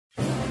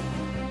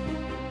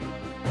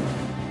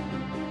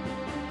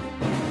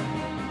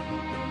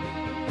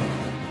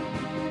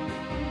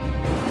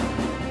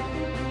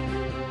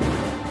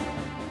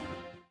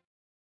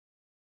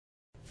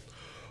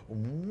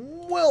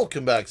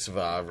Welcome back,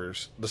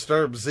 survivors.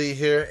 Disturbed Z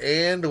here,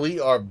 and we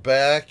are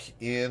back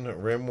in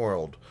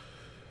Rimworld.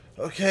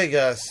 Okay,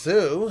 guys,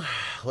 so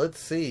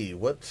let's see.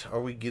 What are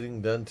we getting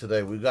done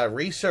today? We've got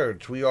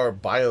research. We are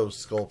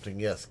biosculpting.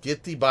 Yes,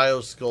 get the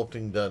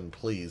biosculpting done,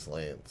 please,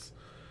 Lance.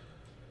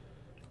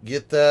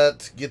 Get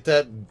that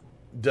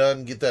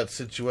done. Get that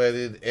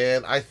situated.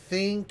 And I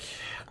think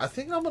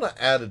I'm gonna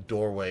add a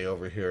doorway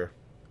over here.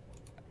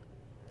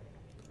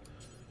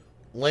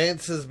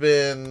 Lance has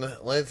been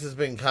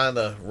kind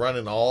of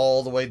running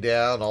all the way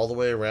down, all the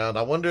way around.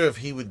 I wonder if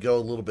he would go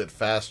a little bit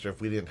faster if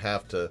we didn't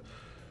have to,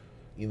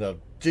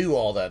 do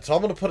all that. So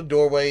I'm going to put a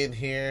doorway in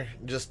here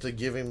just to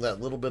give him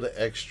that little bit of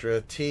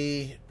extra.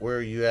 T, where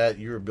are you at?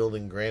 You were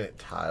building granite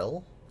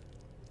tile.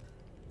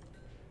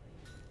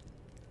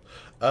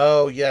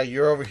 Oh yeah,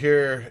 you're over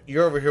here.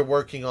 You're over here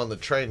working on the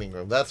training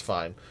room. That's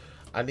fine.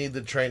 I need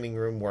the training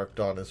room worked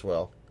on as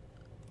well.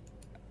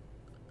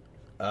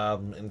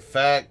 In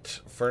fact,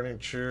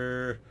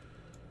 furniture,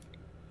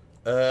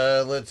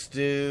 let's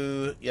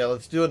do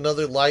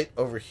another light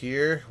over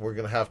here. We're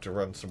going to have to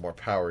run some more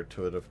power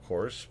to it, of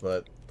course,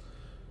 but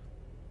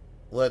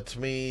let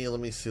me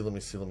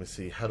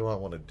see. How do I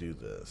want to do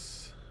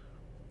this?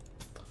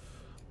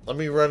 Let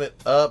me run it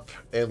up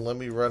and let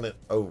me run it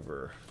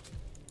over.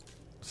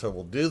 So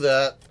we'll do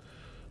that.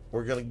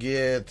 We're going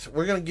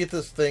to get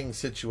this thing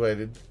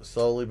situated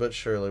slowly but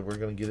surely. We're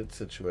going to get it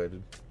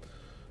situated.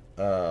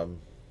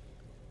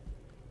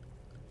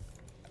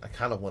 I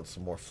kind of want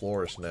some more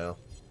floors now.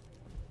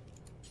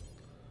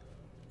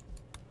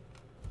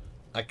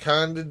 I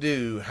kind of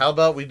do. How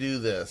about we do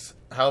this?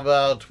 How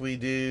about we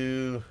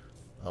do...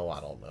 Oh, I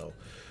don't know.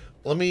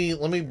 Let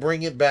me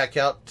bring it back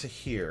out to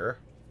here.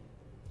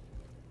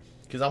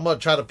 Because I'm going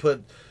to try to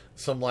put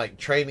some, like,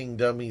 training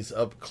dummies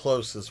up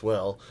close as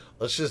well.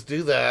 Let's just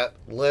do that.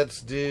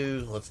 Let's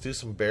do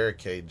some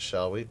barricades,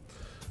 shall we?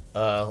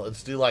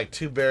 Let's do, like,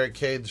 2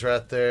 barricades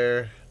right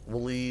there.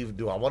 We'll leave...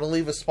 Do I want to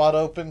leave a spot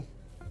open?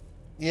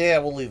 Yeah,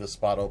 we'll leave a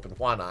spot open.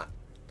 Why not?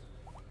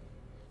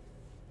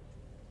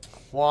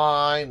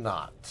 Why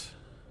not?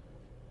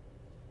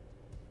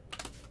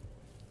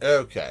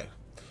 Okay.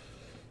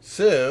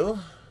 So,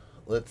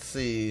 let's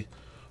see.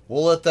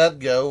 We'll let that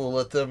go. We'll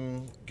let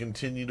them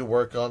continue to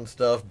work on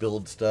stuff,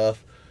 build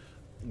stuff.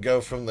 Go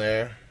from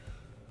there.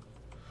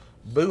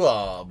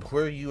 Boob,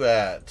 where are you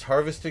at?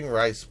 Harvesting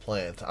rice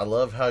plant. I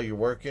love how you're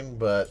working,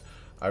 but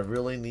I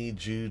really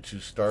need you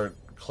to start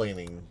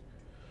cleaning.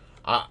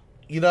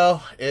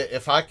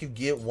 If I could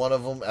get one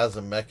of them as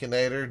a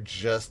mechanator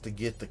just to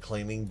get the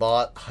cleaning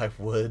bot, I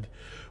would.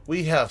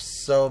 We have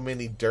so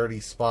many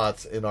dirty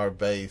spots in our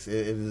base.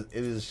 It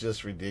is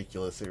just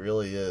ridiculous. It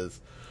really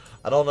is.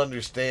 I don't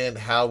understand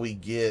how we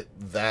get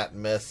that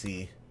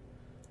messy.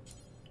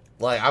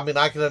 Like, I mean,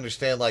 I can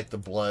understand, like, the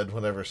blood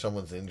whenever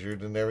someone's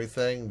injured and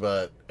everything,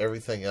 but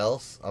everything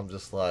else, I'm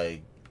just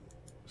like,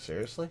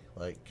 seriously?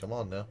 Like, come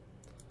on now.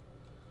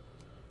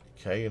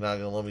 Okay, you're not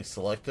going to let me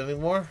select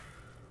anymore?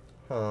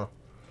 Huh.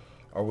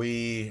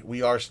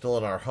 We are still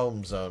in our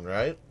home zone,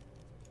 right?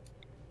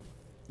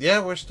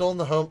 Yeah, we're still in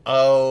the home.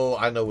 Oh,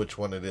 I know which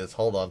one it is.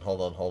 Hold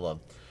on.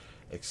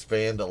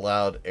 Expand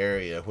allowed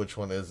area. Which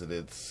one is it?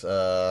 It's,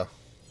 get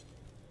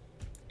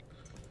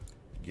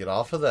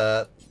off of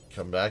that.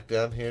 Come back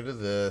down here to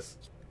this.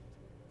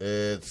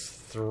 It's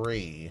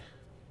 3.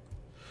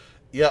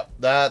 Yep,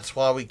 that's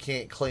why we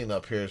can't clean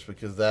up here, is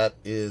because that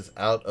is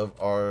out of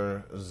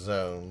our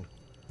zone.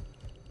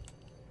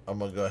 I'm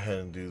going to go ahead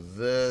and do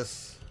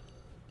this.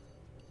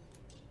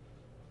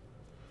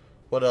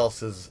 What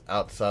else is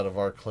outside of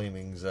our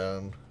cleaning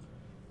zone?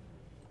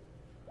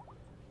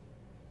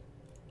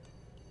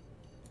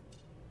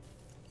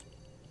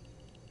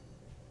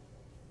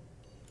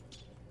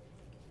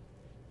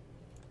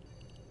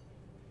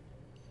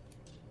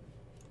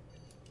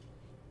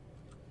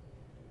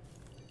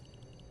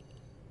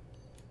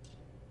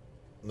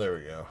 There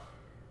we go.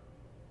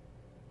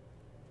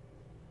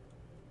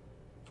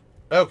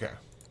 Okay.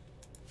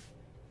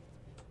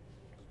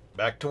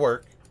 Back to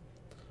work.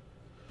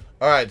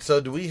 Alright, so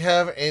do we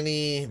have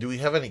any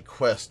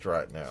quests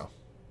right now?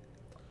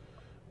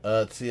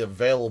 Let's see,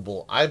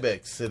 available.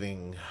 Ibex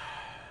sitting.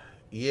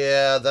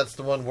 Yeah, that's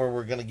the one where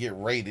we're gonna get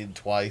raided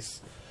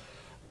twice.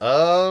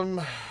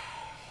 Man,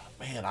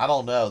 I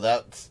don't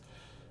know.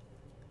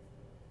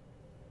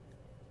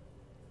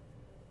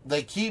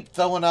 They keep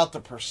throwing out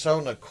the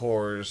persona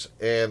cores,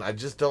 and I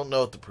just don't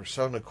know if the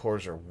persona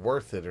cores are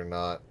worth it or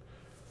not.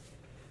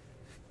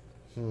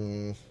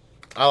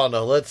 I don't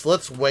know.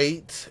 Let's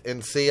wait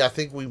and see. I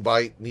think we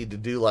might need to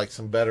do like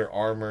some better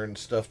armor and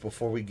stuff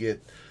before we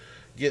get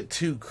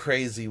too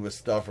crazy with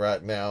stuff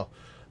right now.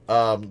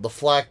 The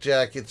flak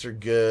jackets are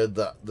good.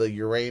 The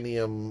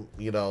uranium,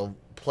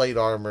 plate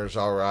armor is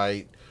all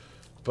right.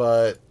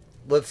 But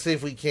let's see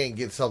if we can't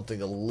get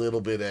something a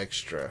little bit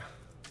extra.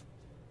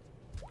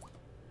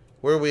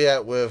 Where are we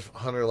at with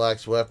Hunter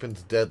lacks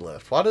weapons?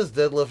 Deadlift. Why does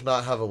Deadlift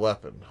not have a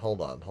weapon?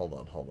 Hold on.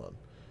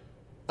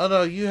 Oh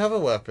no, you have a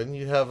weapon.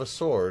 You have a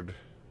sword.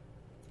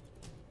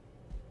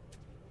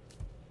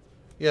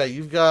 Yeah,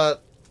 you've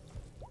got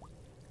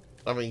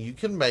I mean, you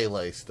can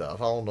melee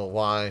stuff. I don't know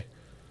why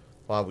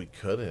we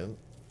couldn't.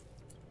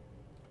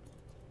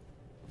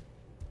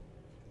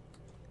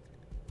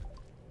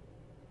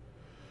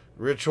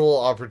 Ritual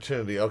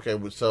opportunity. Okay,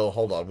 so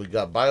hold on. We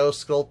got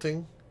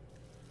biosculpting.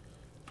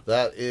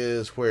 That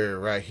is where?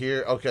 Right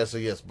here. Okay, so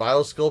yes,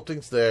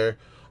 biosculpting's there.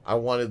 I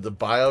wanted the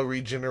bio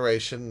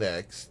regeneration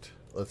next.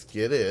 Let's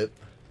get it.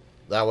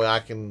 That way I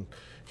can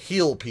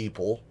heal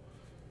people.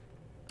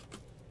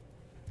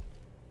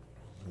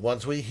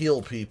 Once we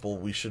heal people,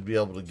 we should be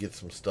able to get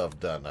some stuff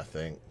done, I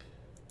think.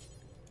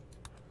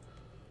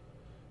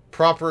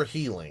 Proper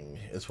healing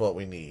is what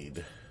we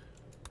need.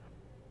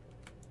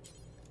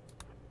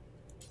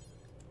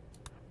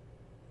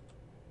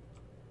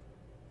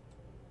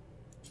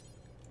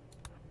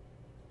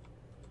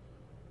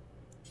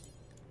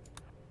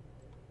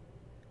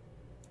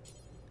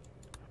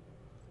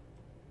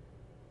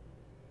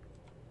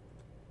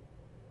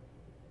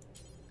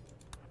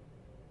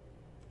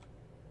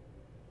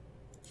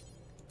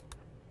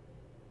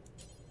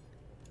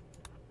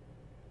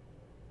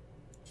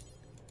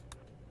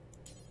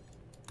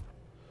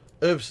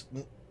 Oops.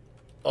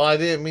 Oh, I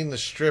didn't mean the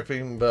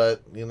stripping,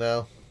 but, you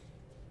know.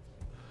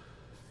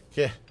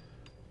 Yeah.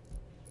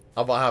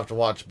 I'm going to have to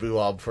watch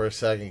Boob for a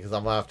second because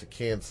I'm going to have to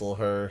cancel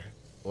her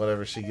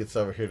whenever she gets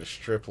over here to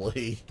strip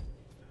Lee.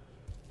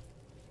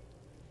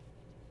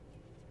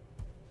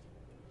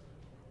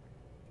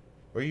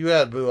 Where you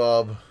at,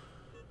 Boob?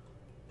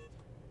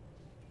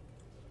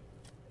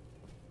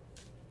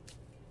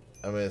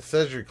 I mean, it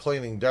says you're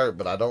cleaning dirt,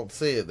 but I don't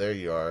see it. There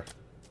you are.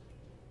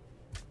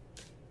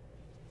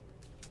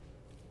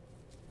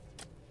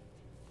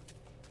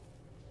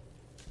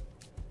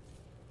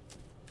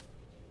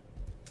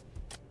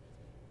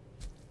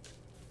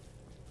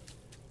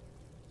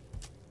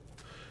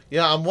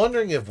 Yeah, I'm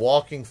wondering if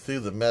walking through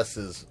the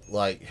messes,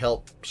 like,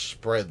 help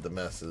spread the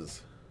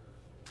messes.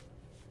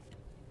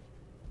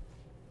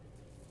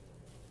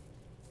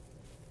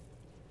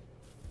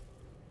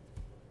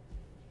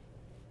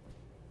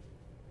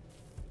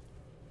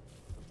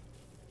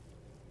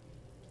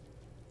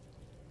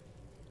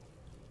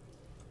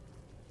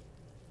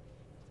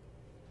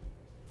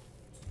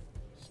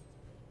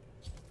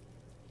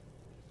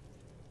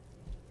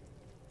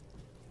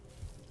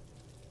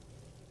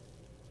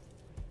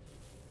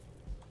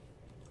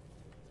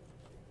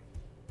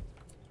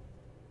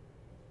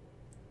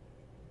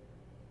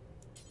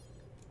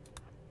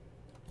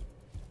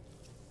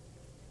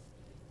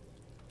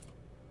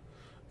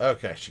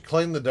 Okay, she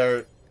cleaned the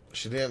dirt.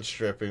 She didn't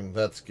strip him.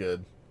 That's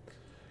good.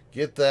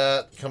 Get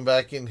that. Come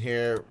back in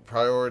here.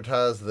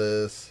 Prioritize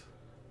this.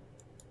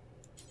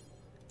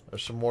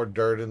 There's some more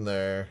dirt in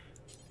there.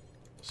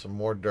 Some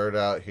more dirt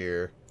out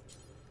here.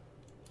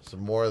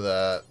 Some more of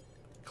that.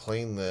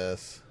 Clean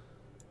this.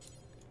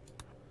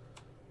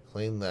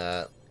 Clean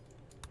that.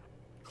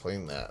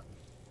 Clean that.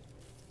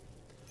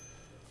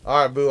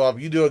 Alright, Boo-Up.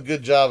 You do a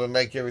good job and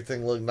make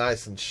everything look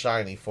nice and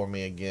shiny for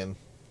me again.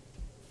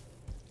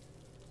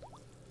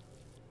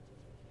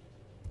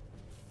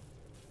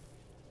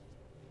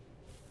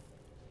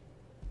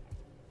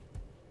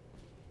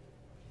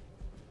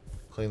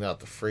 Clean out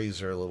the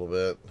freezer a little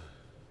bit.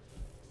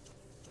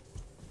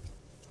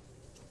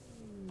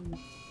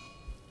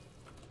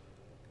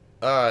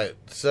 Alright,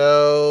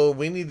 so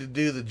we need to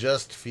do the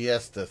Just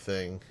Fiesta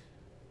thing.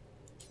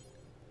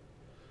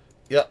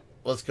 Yep,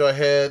 let's go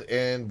ahead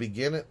and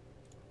begin it.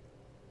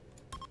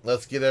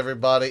 Let's get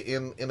everybody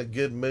in a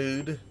good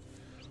mood.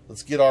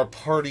 Let's get our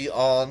party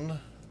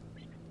on.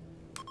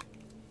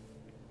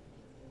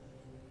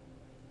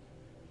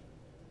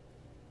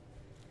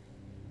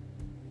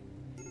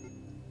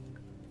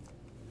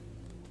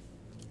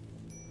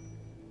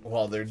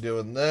 While they're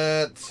doing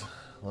that,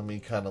 let me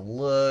kind of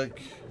look.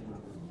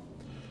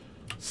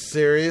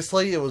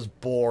 Seriously, it was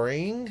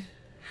boring?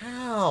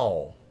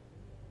 How?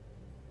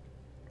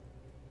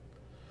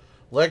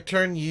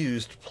 Lectern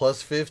used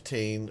plus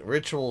 15.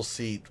 Ritual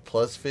seat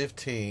plus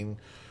 15.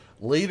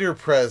 Leader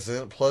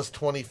present plus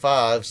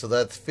 25, so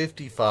that's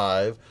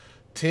 55.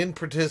 10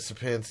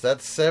 participants,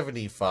 that's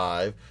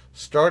 75.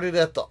 Started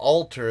at the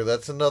altar,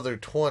 that's another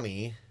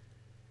 20.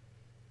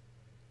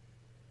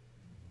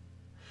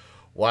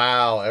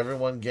 Wow,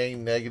 everyone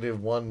gained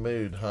 -1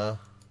 mood, huh?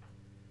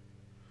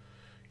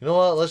 You know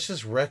what? Let's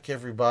just wreck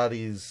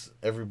everybody's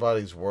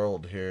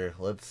world here.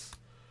 Let's...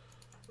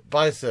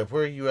 Bicep,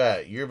 where are you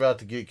at? You're about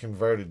to get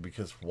converted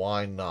because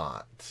why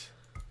not?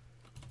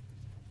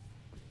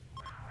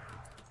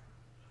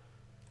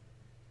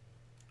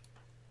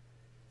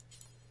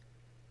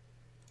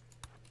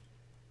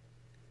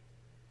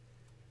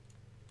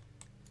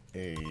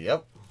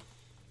 Yep.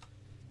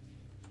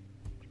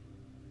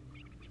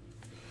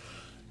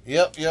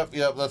 Yep.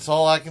 That's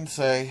all I can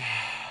say.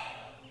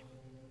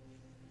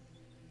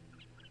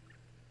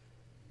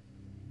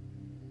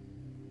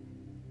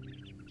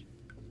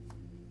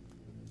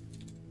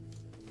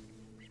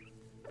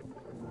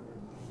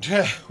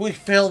 We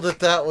failed at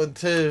that one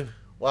too.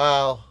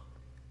 Wow.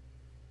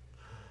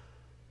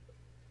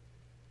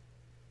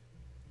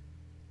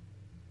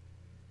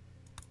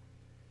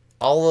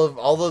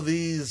 all of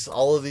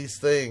these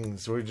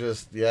things, we're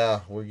just,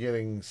 yeah, we're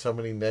getting so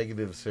many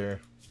negatives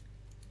here.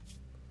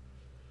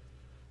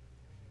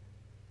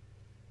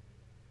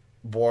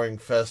 Boring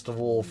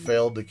festival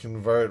failed to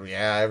convert.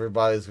 Yeah,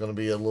 everybody's going to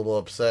be a little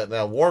upset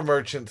now. War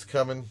merchant's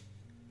coming.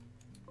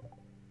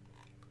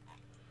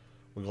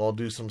 We're going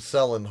to do some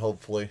selling,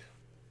 hopefully.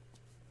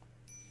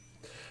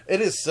 It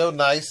is so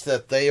nice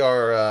that they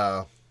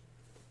are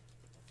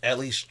at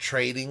least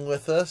trading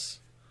with us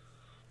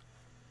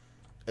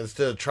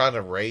instead of trying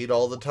to raid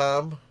all the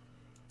time.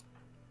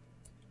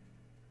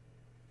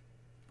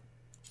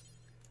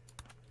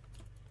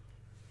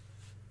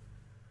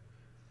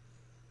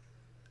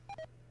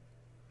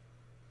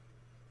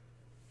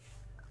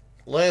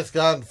 Lance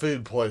got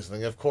food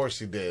poisoning. Of course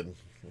he did.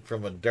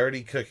 From a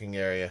dirty cooking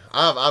area.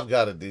 I've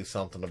got to do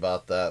something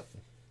about that.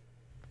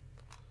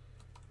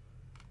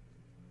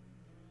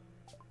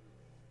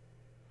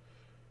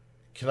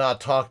 Cannot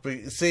talk.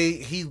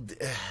 See,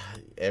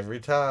 every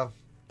time.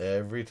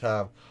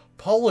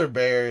 Polar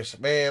bears,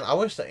 man, I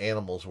wish the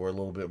animals were a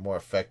little bit more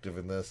effective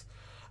in this.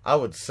 I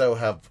would so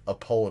have a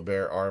polar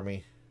bear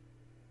army.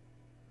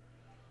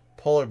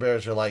 Polar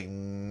bears are like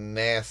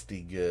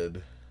nasty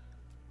good.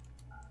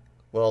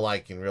 Well,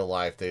 like in real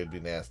life, they would be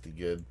nasty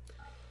good.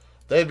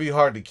 They'd be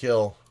hard to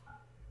kill.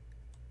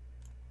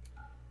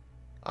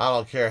 I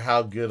don't care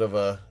how good of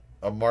a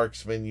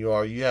marksman you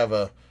are. You have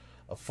a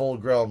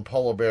full-grown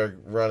polar bear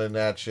running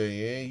at you.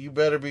 Yeah, you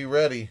better be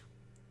ready.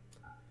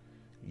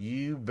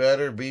 You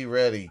better be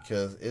ready,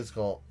 because it's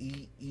going to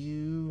eat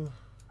you.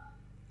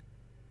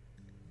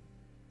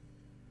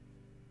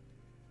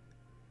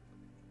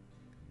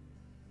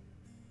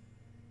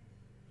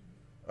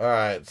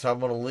 Alright, so I'm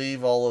going to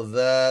leave all of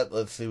that.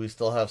 Let's see, we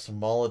still have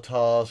some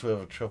Molotovs. We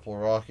have a triple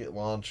rocket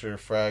launcher,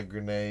 frag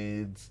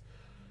grenades.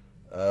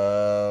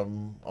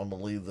 I'm going to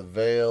leave the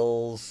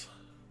Veils.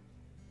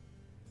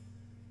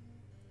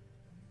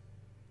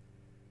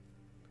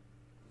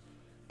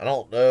 I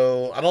don't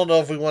know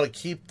if we want to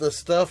keep the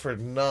stuff or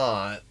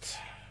not.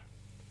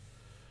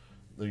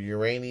 The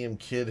uranium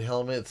kid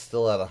helmet's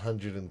still at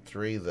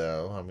 103,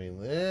 though. I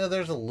mean,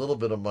 there's a little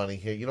bit of money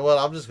here. You know what?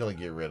 I'm just going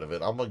to get rid of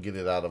it. I'm going to get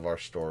it out of our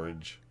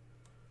storage.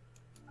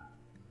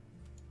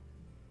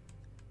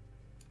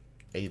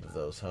 8 of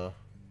those, huh?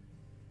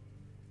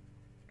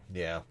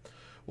 Yeah.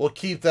 We'll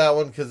keep that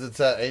one because it's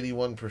at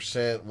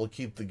 81%. We'll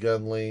keep the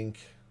gun link.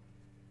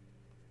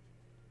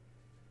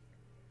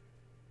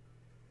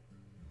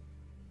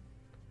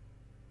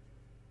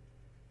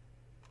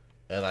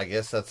 And I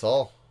guess that's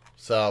all.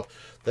 So,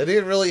 they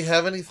didn't really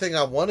have anything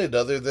I wanted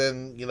other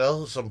than, you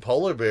know, some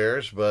polar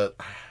bears, but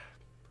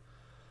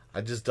I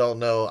just don't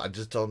know. I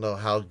just don't know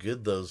how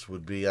good those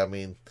would be. I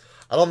mean,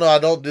 I don't know. I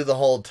don't do the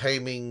whole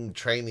taming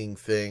training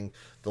thing.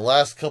 The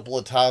last couple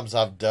of times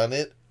I've done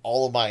it,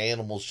 all of my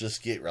animals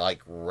just get,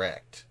 like,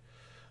 wrecked.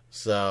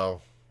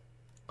 So,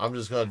 I'm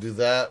just going to do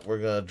that. We're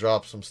going to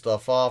drop some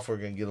stuff off. We're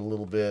going to get a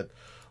little bit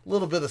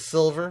of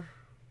silver.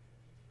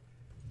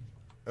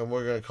 And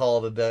we're going to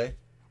call it a day.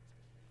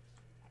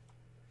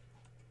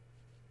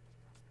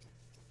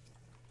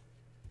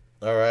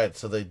 Alright,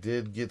 so they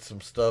did get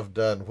some stuff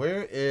done.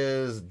 Where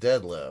is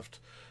Deadlift?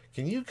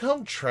 Can you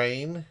come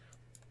train?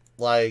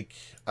 Like,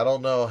 I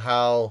don't know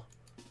how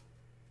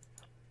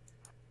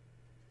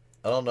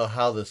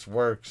this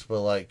works, but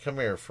like, come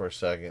here for a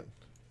second.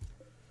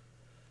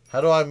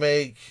 How do I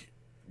make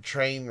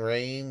train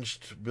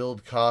ranged,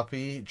 build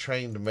copy,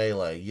 trained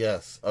melee?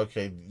 Yes.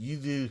 Okay, you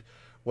do.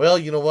 Well,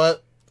 you know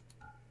what?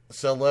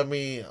 So let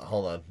me,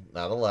 hold on,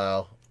 not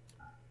allow.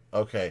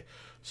 Okay.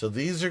 So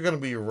these are going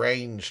to be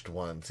ranged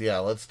ones. Yeah,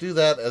 let's do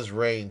that as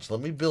ranged.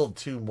 Let me build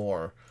 2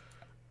 more.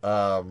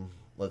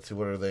 Let's see,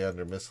 what are they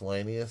under?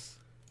 Miscellaneous?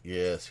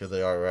 Yes, here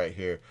they are right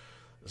here.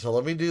 So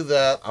let me do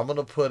that. I'm going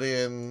to put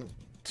in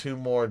 2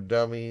 more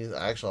dummies.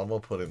 Actually, I'm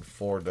going to put in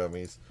 4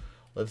 dummies.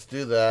 Let's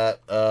do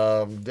that.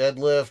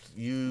 Deadlift,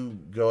 you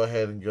go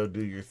ahead and go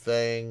do your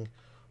thing.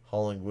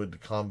 Hauling wood to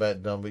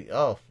combat dummy.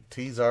 Oh,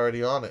 T's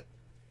already on it.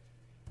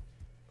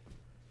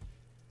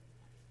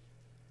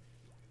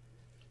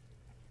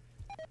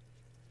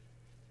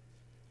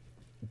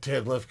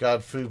 Deadlift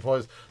got food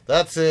poisoning.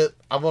 That's it.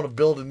 I'm gonna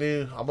build a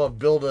new. I'm gonna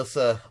build us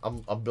a.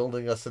 I'm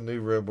building us a new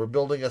room. We're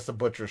building us a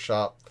butcher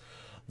shop.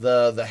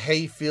 The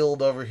hay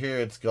field over here,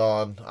 it's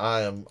gone.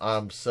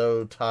 I'm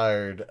so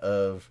tired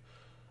of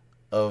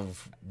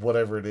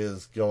whatever it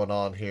is going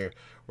on here.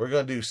 We're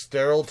gonna do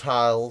sterile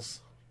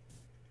tiles.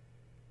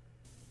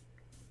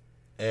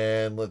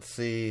 And let's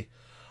see.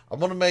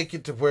 I'm gonna make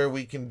it to where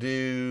we can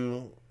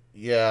do.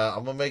 Yeah,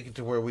 I'm gonna make it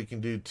to where we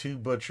can do 2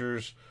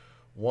 butchers.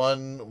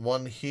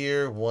 One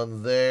here,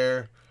 one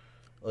there.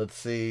 Let's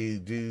see,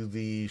 do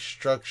the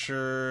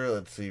structure.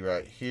 Let's see,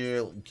 right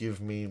here. Give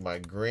me my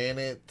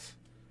granite.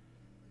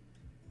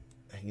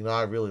 You know,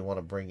 I really want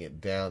to bring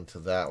it down to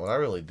that one. I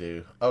really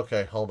do.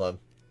 Okay, hold on.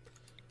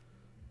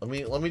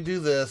 Let me do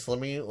this. Let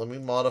me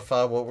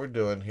modify what we're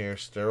doing here.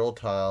 Sterile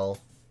tile.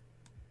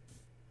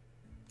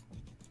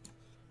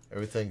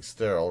 Everything's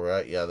sterile,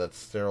 right? Yeah, that's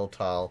sterile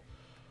tile.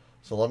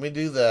 So let me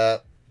do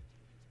that.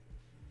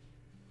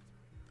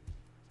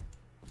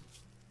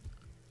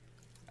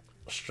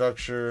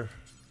 Structure.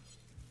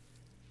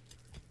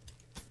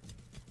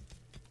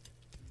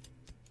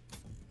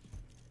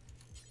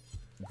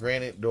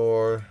 Granite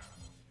door.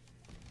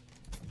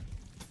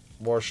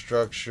 More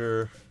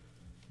structure.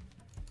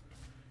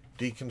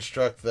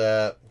 Deconstruct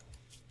that.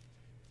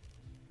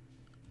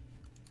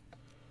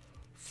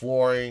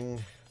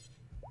 Flooring.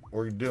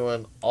 We're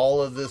doing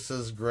all of this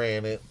as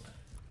granite,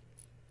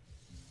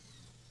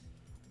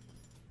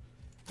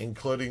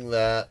 including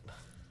that.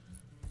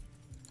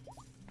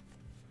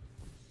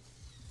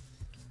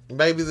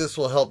 Maybe this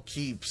will help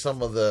keep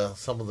some of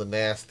the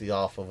nasty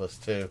off of us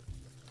too.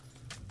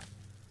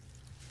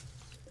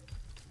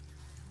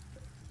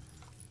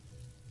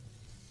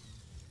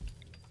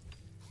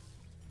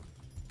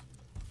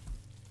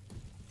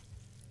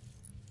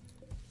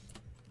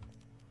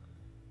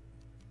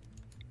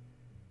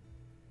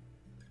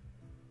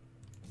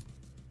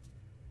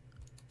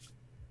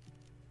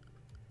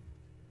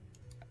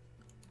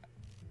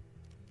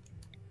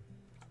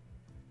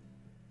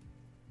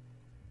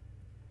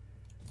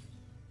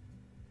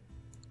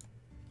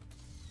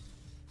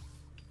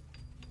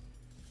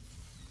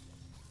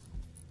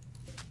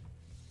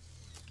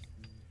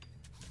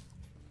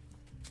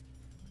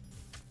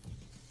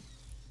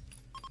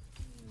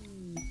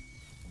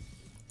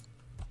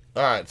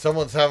 Alright,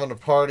 someone's having a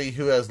party.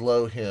 Who has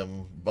low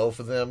him? Both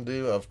of them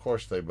do? Of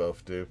course they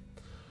both do.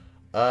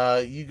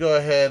 You go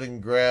ahead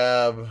and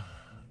grab...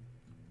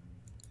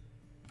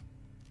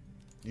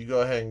 You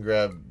go ahead and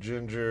grab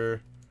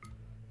Ginger,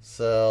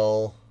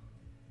 Cell,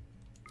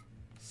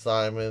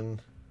 Simon.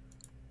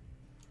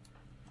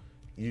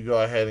 You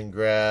go ahead and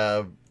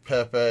grab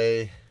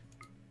Pepe,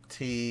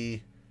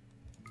 T,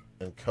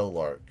 and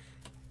Colark.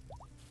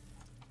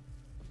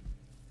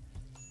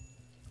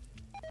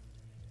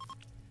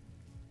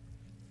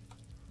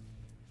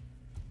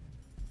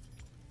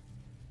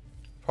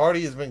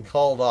 Party has been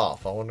called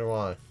off. I wonder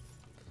why.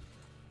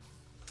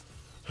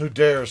 Who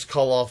dares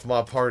call off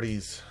my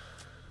parties?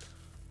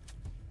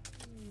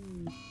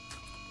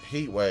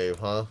 Heat wave,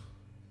 huh?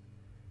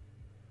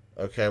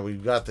 Okay,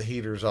 we've got the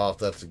heaters off.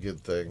 That's a good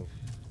thing.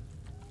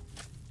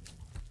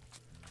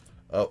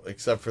 Oh,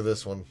 except for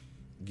this one.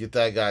 Get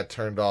that guy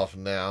turned off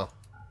now.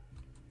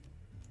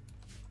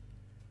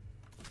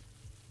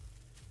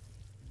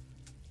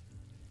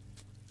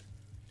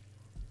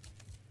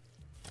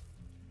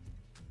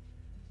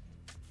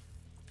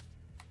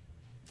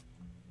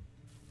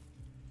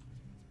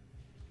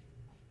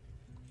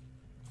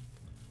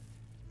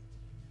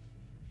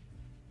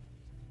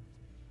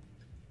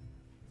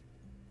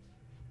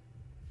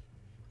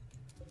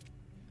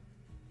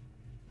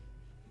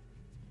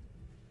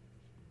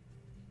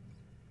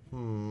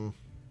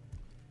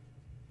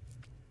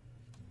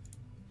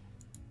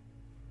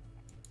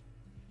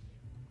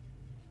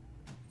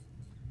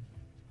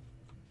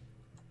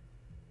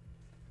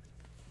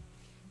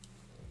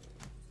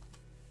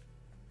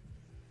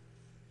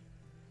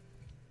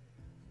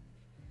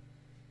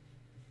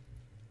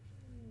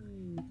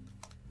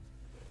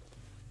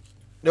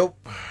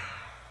 Nope.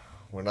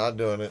 We're not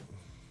doing it.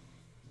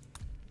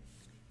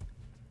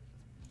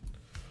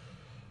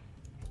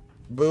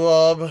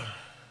 Boob.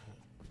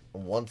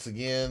 Once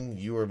again,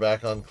 you are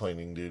back on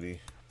cleaning duty.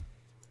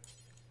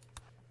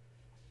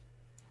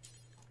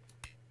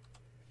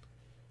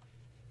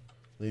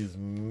 These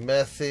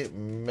messy,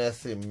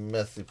 messy,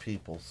 messy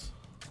peoples.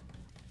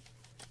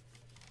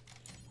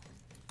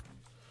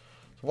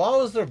 So why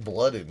was there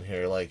blood in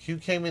here? Like, who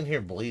came in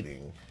here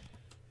bleeding?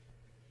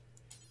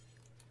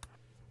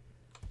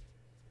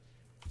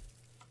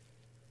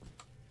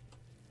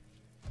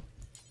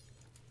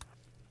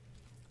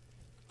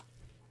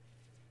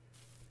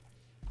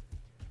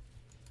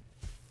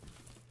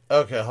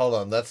 Okay, hold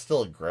on. That's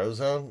still a grow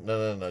zone?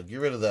 No. Get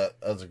rid of that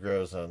as a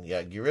grow zone.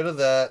 Yeah, get rid of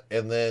that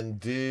and then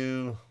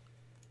do...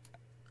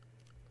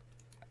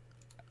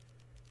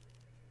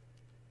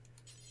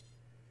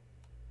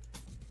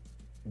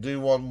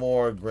 Do one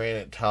more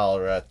granite tile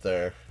right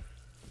there.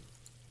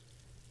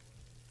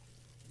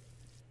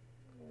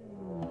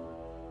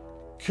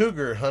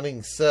 Cougar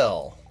hunting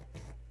cell.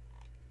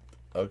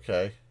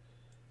 Okay.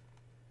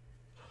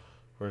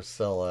 Where's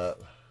cell at?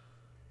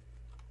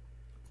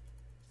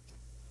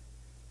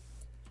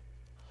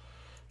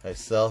 Hey,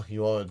 Cell,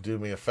 you want to do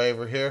me a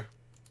favor here?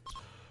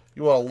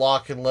 You want to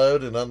lock and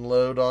load and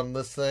unload on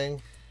this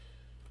thing?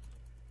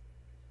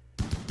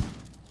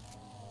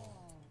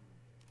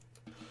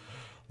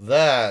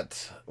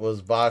 That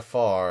was by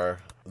far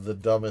the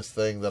dumbest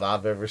thing that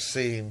I've ever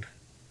seen.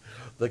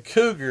 The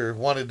Cougar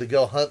wanted to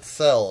go hunt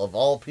Cell, of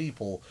all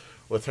people,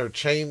 with her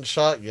chain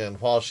shotgun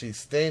while she's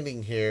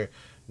standing here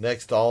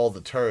next to all the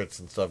turrets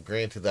and stuff.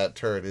 Granted, that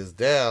turret is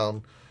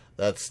down.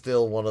 That's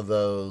still one of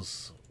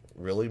those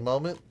really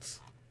moments.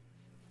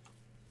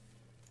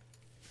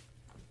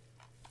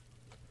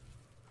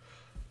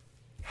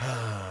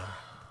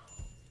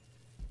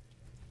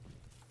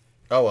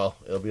 Oh well,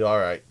 it'll be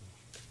alright.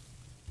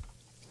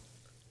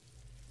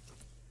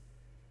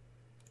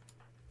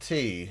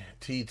 T.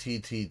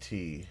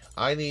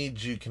 I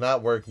need you.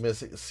 Cannot work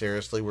missing.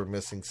 Seriously, we're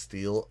missing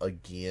steel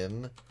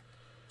again.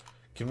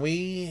 Can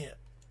we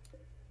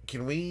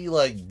can we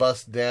like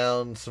bust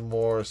down some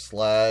more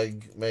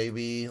slag?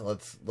 Maybe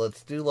let's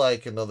do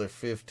like another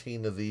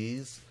 15 of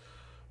these.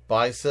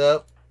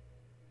 Bicep.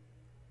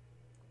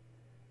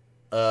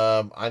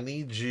 I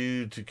need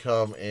you to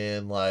come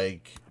and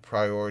like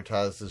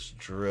prioritize this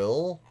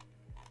drill.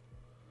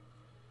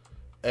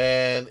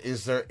 And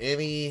is there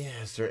any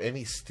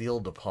steel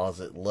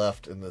deposit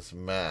left in this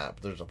map?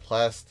 There's a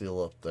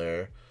plasteel up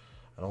there.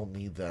 I don't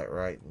need that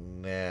right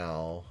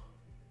now.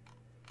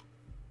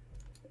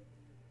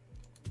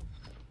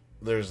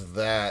 There's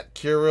that.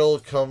 Kirill,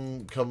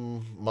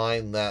 come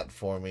mine that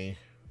for me.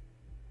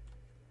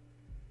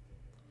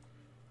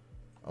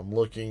 I'm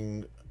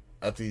looking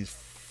at these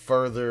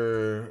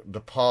further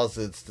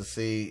deposits to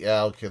see.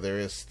 Yeah, okay, there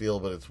is steel,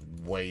 but it's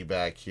way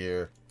back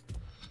here.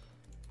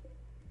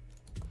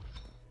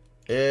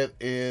 It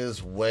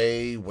is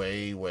way,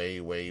 way, way,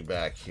 way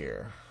back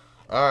here.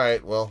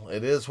 Alright, well,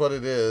 it is what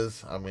it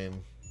is. I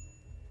mean,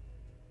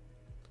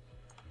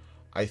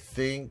 I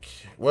think,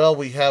 well,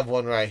 we have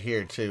one right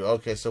here, too.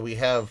 Okay, so we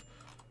have,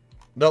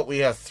 nope, we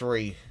have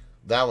 3.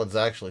 That one's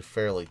actually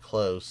fairly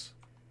close.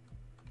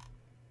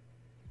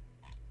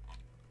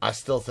 I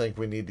still think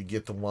we need to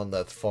get the one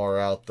that's far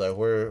out, though.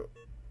 Where,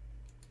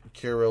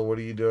 Kirill, what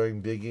are you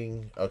doing?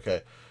 Digging?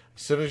 Okay.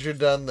 As soon as you're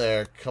done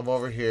there, come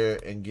over here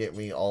and get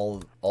me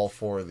all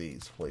 4 of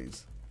these,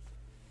 please.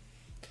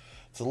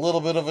 It's a little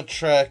bit of a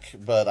trek,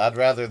 but I'd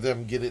rather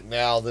them get it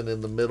now than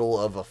in the middle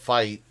of a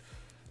fight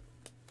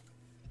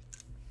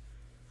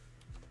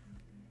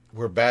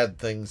where bad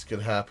things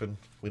could happen.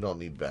 We don't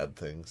need bad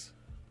things.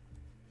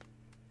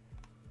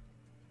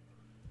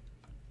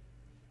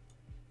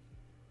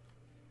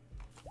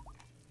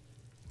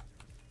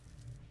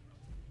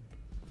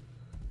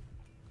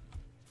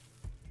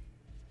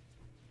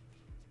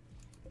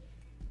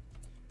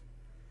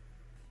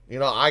 You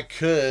know, I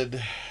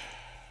could...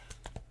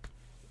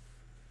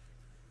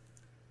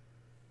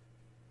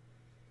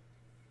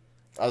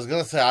 I was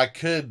going to say I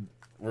could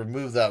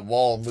remove that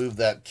wall and move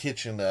that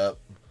kitchen up.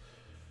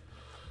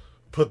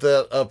 Put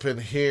that up in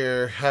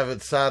here. Have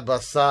it side by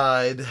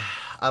side.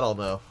 I don't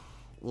know.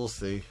 We'll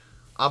see.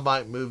 I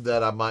might move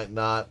that. I might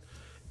not.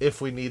 If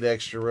we need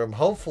extra room.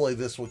 Hopefully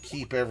this will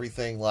keep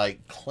everything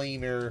like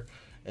cleaner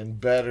and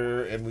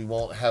better. And we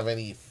won't have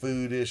any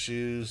food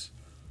issues.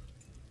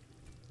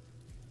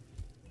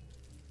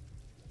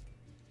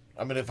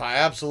 I mean, if I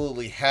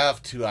absolutely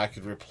have to, I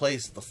could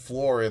replace the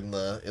floor in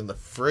the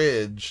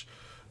fridge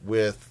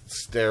with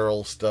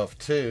sterile stuff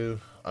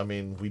too. I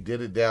mean, we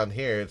did it down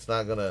here. It's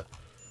not gonna...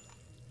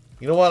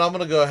 You know what? I'm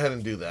gonna go ahead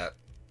and do that.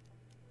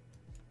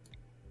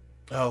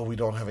 Oh, we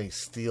don't have any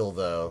steel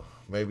though.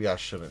 Maybe I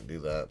shouldn't do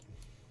that.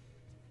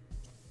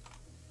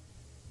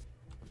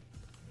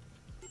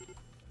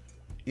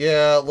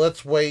 Yeah,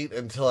 let's wait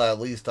until at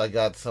least I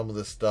got some of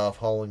this stuff.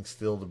 Hauling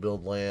steel to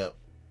build lamp.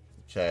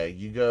 Okay,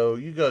 you go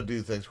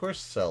do things. Where's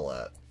Cell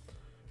at?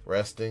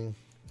 Resting?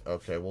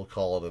 Okay, we'll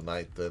call it a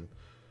night then.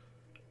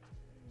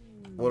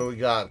 What do we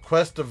got?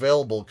 Quest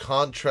available.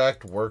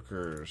 Contract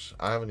workers.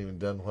 I haven't even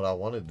done what I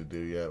wanted to do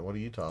yet. What are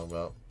you talking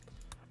about?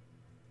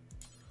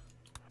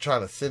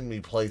 Trying to send me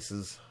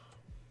places.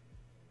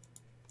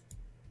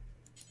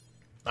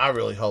 I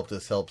really hope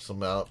this helps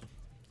them out.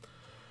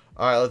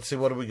 Alright, let's see.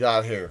 What do we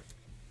got here?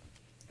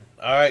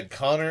 Alright,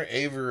 Connor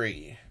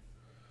Avery.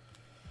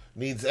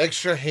 Needs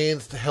extra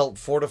hands to help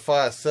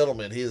fortify a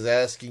settlement. He is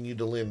asking you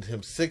to lend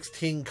him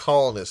 16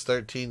 colonists,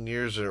 13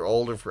 years or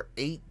older, for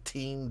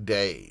 18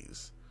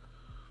 days.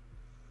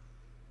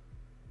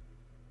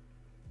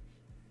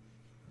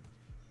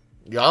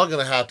 Y'all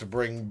gonna have to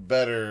bring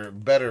better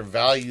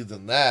value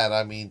than that.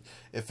 I mean,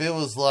 if it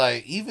was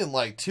like even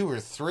like 2 or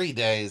 3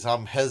 days,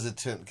 I'm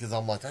hesitant because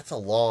I'm like, that's a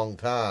long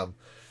time,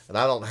 and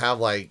I don't have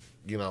like,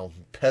 you know,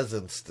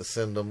 peasants to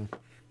send them.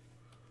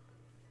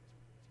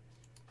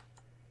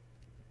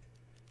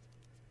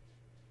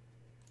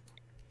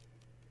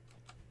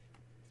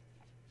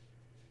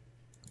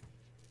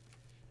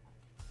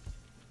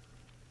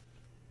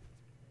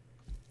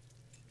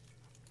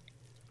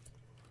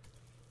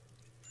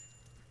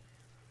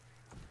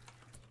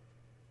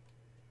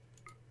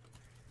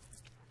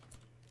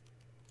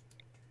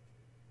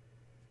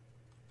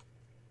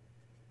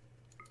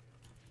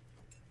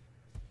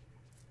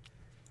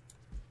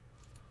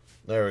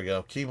 There we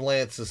go. Keep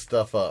Lance's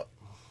stuff up.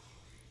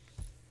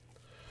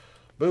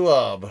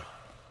 Booab.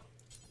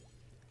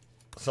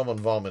 Someone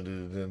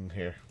vomited in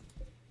here.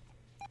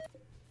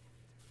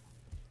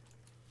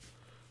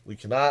 We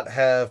cannot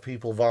have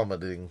people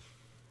vomiting.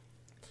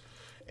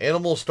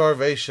 Animal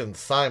starvation.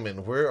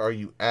 Simon, where are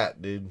you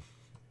at, dude?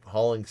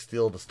 Hauling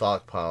steel to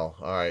stockpile.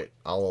 Alright,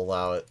 I'll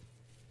allow it.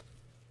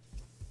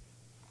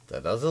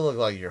 That doesn't look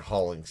like you're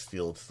hauling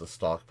steel to the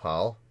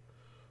stockpile.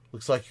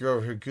 Looks like you're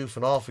over here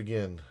goofing off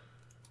again.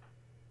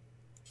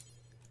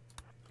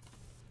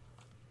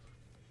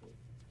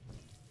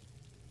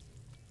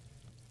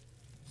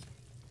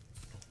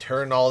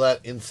 Turn all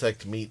that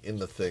insect meat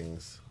into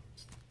things.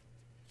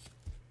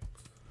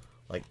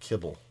 Like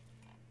kibble.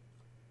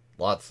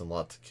 Lots and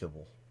lots of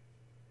kibble.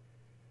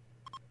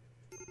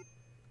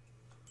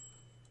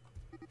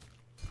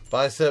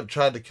 Bicep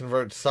tried to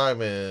convert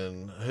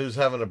Simon. Who's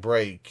having a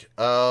break?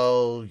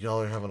 Oh,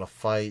 y'all are having a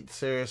fight.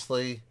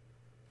 Seriously?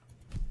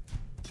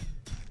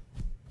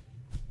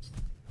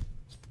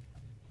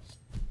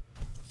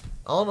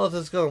 I don't know if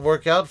this is going to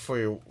work out for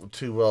you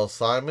too well,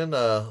 Simon.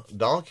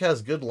 Donk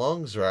has good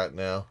lungs right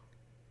now.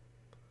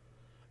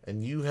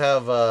 And you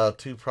have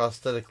 2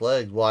 prosthetic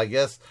legs. Well, I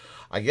guess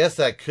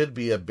that could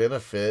be a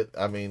benefit.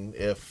 I mean,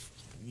 if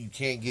you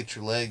can't get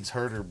your legs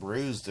hurt or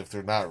bruised if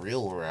they're not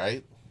real,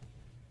 right?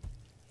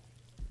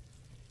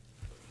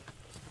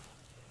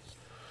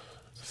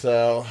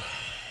 So,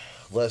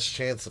 less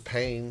chance of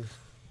pain.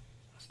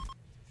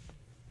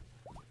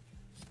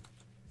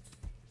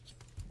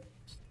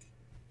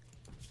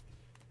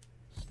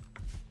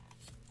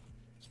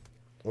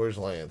 Where's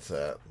Lance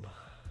at?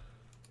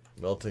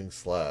 Melting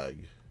slag.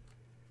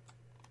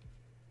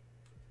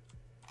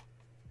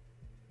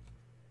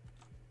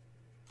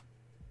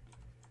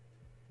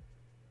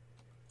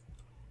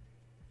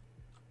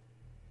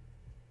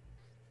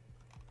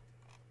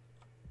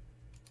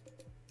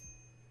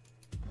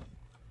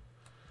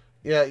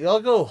 Yeah, y'all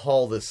go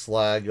haul this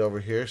slag over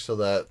here so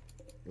that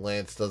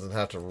Lance doesn't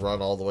have to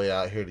run all the way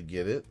out here to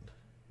get it.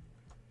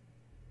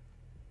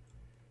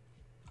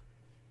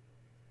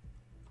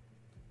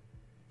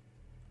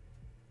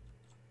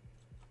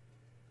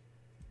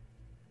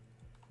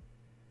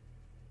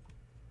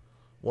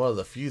 One of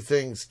the few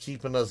things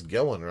keeping us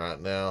going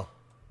right now.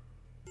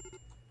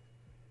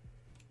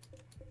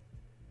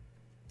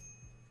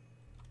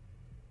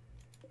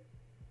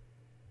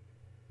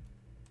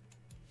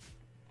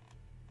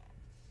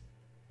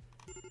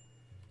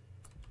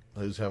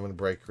 Who's having a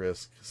break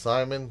risk?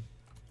 Simon?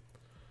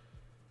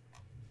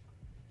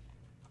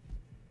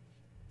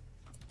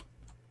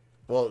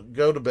 Well,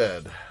 go to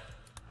bed.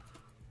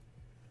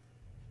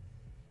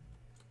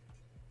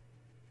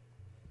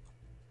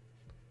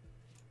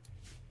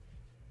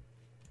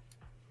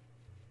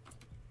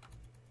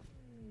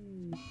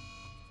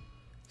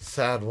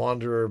 Sad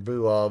Wanderer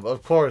Buob.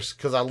 Of course,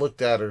 because I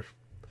looked at her.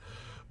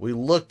 We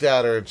looked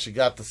at her and she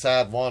got the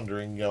sad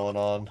wandering going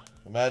on.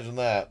 Imagine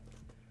that.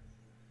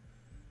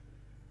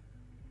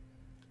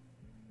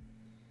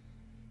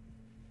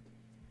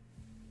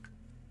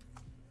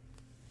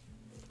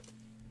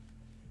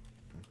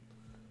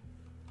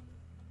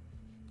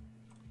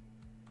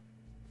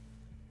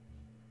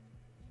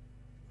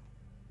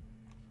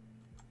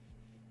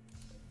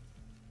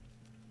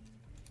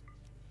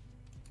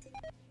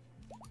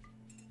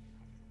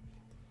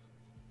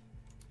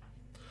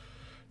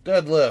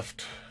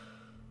 Deadlift.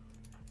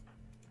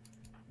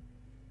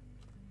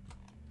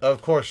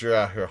 Of course you're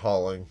out here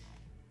hauling.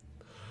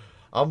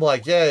 I'm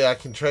like, yeah, I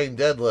can train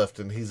deadlift,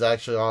 and he's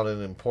actually on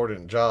an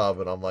important job,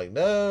 and I'm like,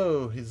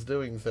 no, he's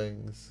doing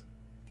things.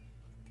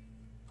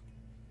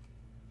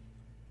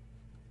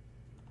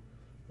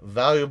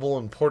 Valuable,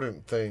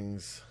 important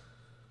things.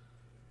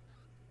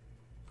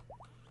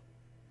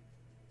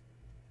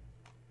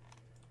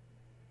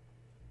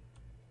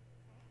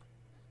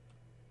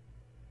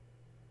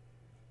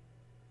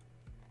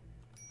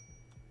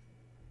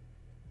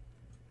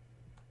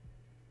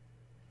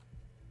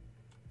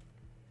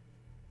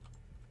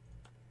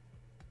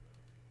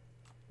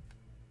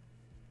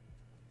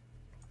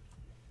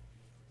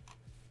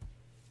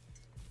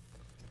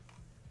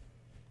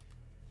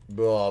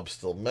 Bob's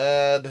still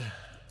mad.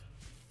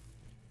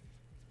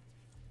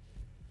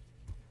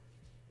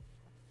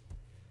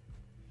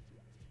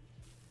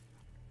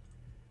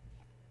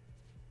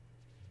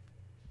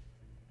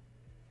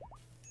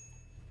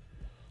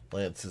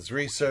 Lance is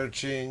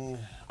researching.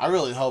 I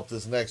really hope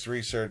this next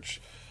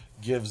research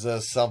gives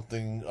us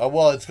something.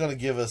 Well, it's going to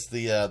give us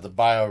the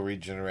bio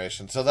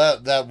regeneration, so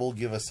that will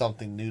give us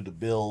something new to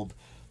build.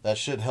 That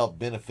should help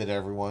benefit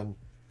everyone.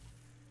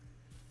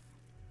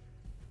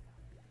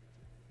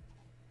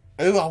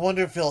 Ooh, I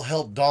wonder if it'll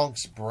help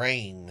Donk's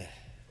brain.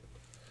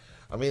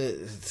 I mean,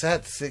 it's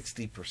at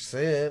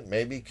 60%.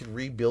 Maybe it could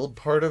rebuild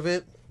part of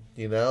it,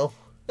 you know?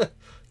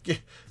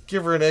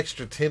 Give her an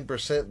extra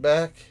 10%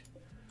 back.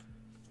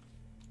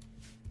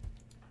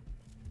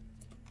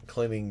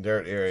 Cleaning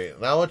dirt area.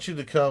 Now I want you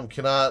to come.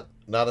 Cannot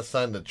not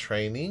assign to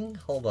training?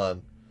 Hold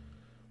on.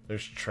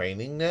 There's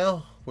training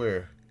now?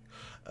 Where?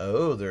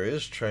 Oh, there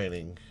is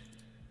training.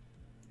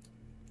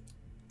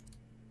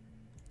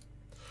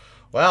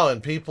 Wow,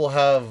 and people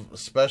have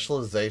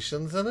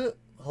specializations in it?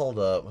 Hold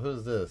up.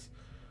 Who's this?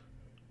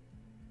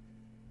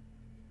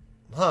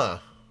 Huh.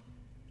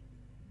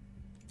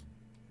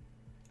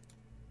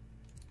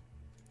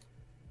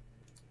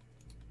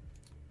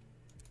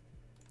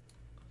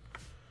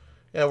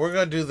 Yeah, we're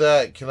going to do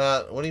that.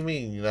 Cannot... What do you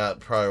mean you're not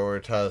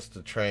prioritized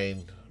to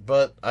train?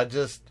 But I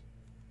just...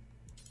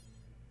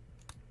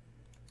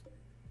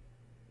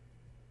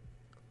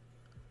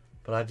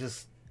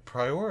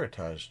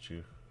 prioritized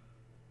you.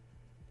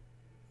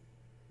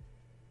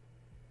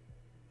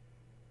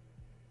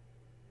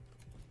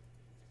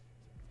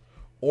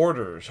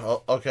 Orders.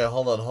 Oh, okay,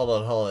 hold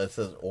on. It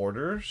says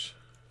orders.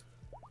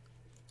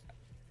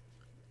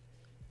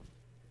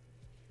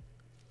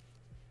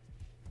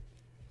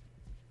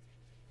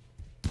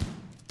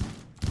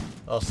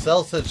 Oh,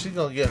 Cell said she's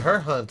gonna get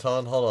her hunt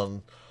on. Hold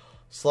on.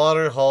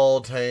 Slaughter,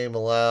 hold, tame,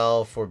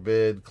 allow,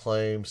 forbid,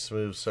 claim,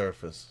 smooth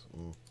surface.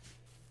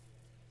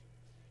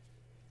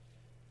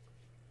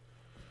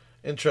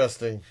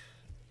 Interesting.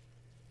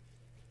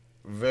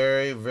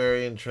 Very,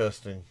 very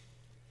interesting.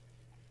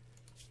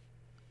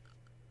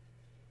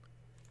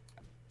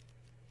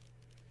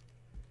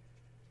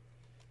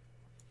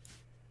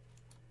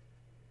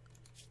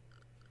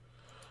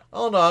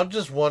 Oh no, I'm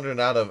just wondering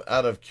out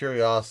of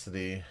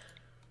curiosity.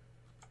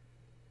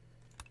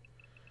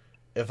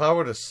 If I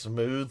were to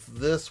smooth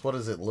this, what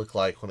does it look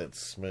like when it's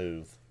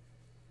smooth?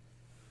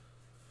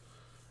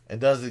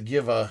 And does it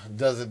give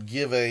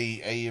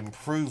a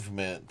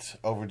improvement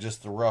over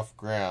just the rough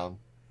ground?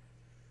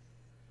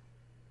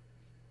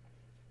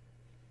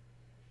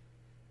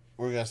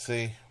 We're gonna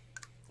see.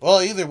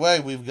 Well, either way,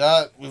 we've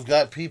got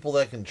people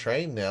that can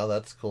train now.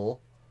 That's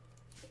cool.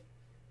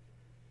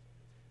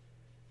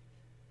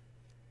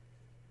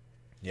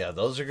 Yeah,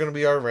 those are gonna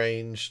be our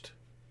ranged.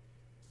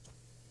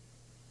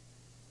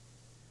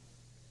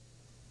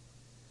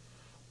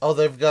 Oh,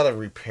 they've got to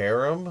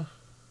repair them?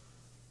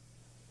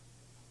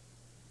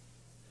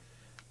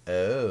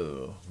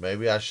 Oh,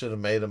 maybe I should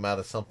have made them out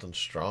of something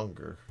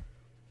stronger.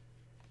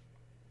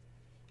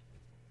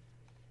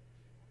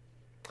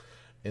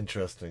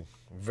 Interesting.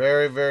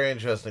 Very, very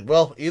interesting.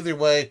 Well, either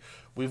way,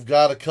 we've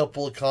got a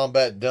couple of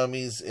combat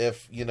dummies.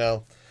 If, you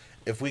know,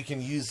 if we can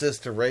use this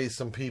to raise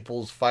some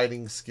people's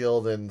fighting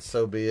skill, then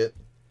so be it.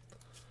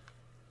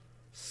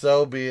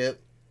 So be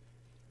it.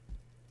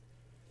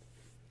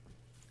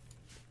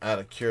 Out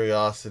of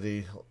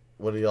curiosity,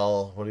 what are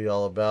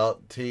y'all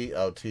about? T?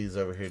 Oh, T's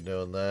over here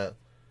doing that.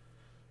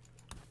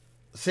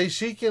 See,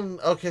 she can...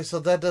 Okay, so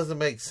that doesn't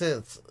make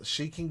sense.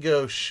 She can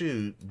go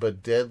shoot,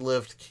 but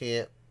deadlift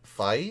can't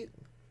fight?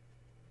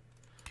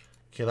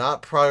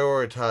 Cannot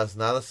prioritize,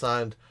 not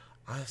assigned.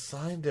 I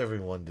assigned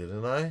everyone,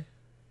 didn't I?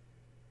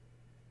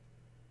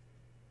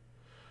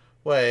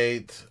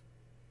 Wait.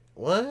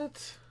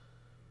 What?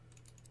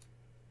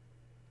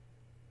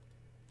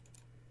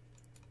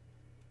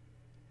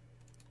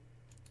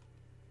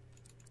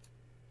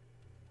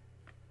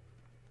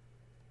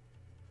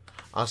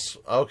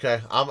 Okay,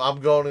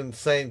 I'm going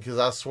insane because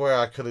I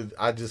swear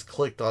I just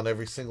clicked on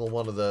every single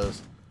one of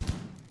those.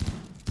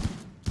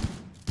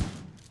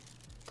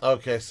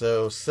 Okay,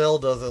 so Cell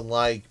doesn't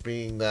like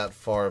being that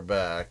far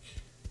back.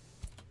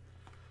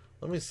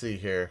 Let me see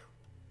here.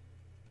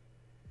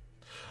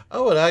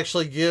 Oh, it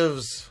actually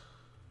gives...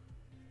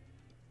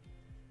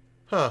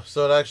 Huh,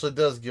 so it actually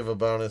does give a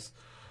bonus.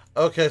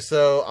 Okay,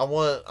 so I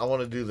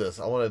want to do this.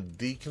 I want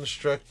to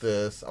deconstruct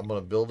this. I'm going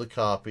to build a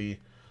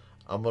copy.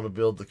 I'm going to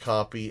build the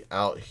copy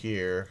out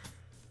here.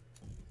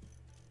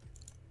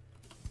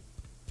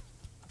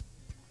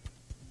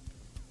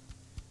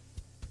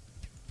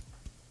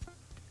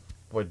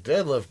 Boy,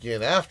 Deadlift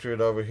getting after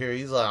it over here.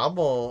 He's like, I'm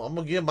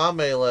gonna get my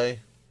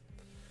melee.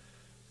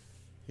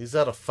 He's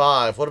at a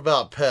 5. What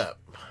about Pep?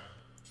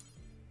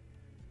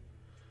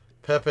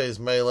 Pepe's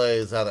melee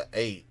is at an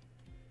 8.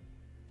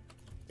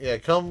 Yeah,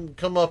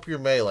 come up your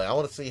melee. I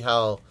want to see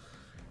how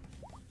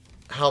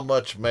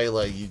much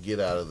melee you get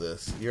out of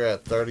this. You're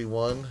at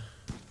 31.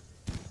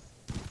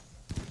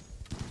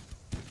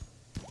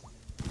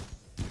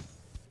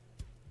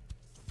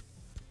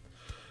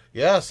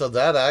 Yeah, so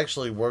that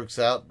actually works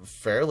out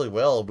fairly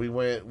well.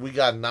 We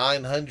got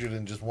 900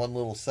 in just one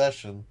little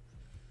session.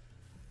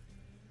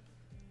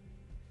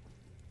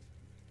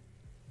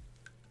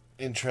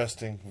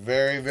 Interesting.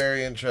 Very,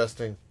 very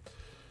interesting.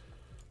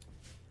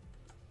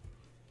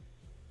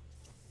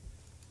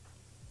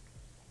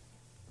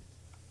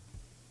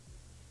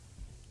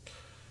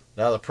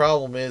 Now the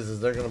problem is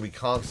they're going to be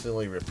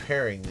constantly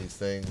repairing these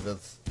things.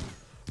 That's...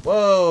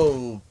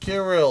 Whoa,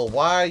 Kirill,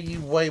 why are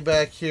you way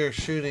back here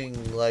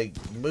shooting? Like,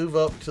 move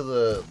up to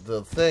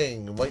the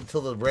thing. Wait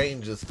till the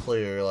range is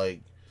clear.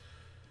 Like,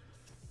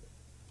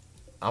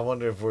 I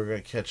wonder if we're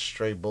going to catch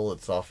stray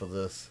bullets off of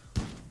this.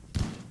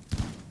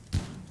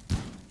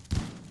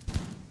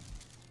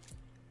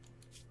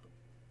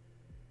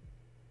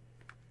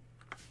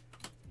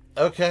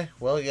 Okay,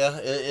 well, yeah,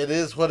 it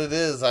is what it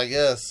is, I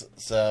guess.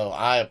 So,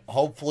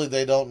 hopefully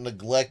they don't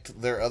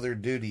neglect their other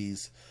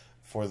duties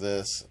for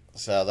this.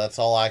 So that's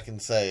all I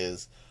can say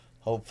is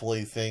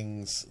hopefully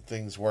things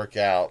work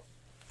out.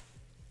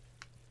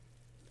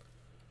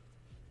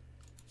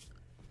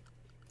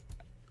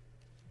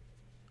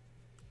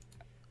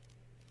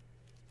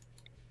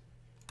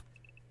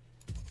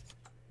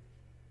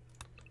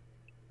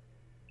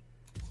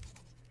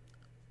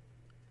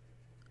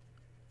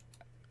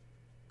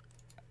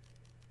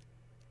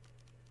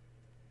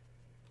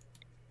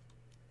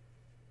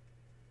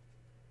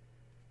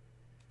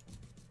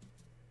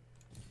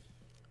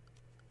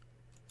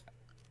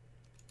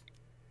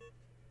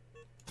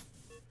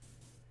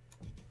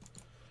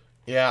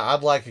 Yeah,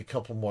 I'd like a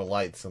couple more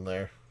lights in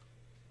there.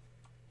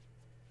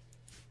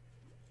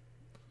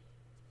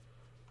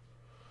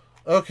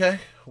 Okay,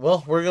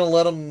 well, we're gonna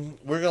let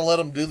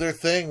them do their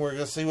thing. We're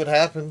gonna see what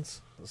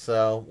happens.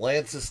 So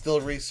Lance is still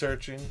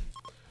researching.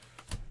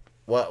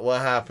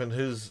 What happened?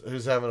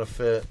 Who's having a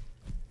fit?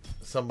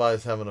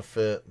 Somebody's having a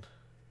fit.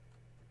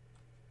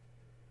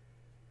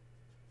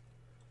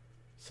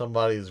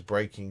 Somebody is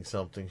breaking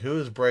something. Who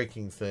is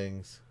breaking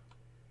things?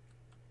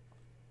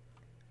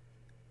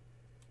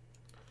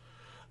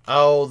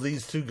 Oh,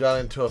 these two got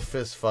into a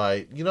fist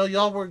fight. You know,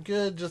 y'all were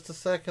good just a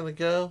second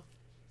ago.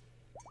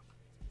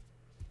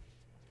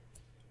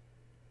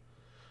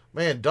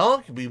 Man,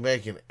 Dawn could be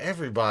making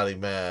everybody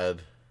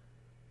mad.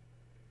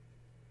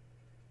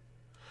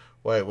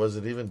 Wait, was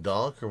it even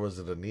Donk or was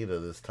it Anita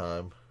this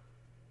time?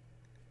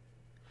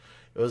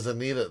 It was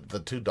Anita. The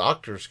two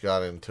doctors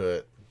got into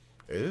it.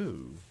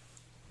 Ooh.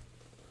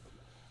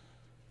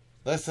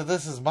 They said,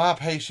 this is my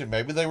patient.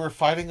 Maybe they were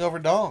fighting over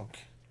Donk.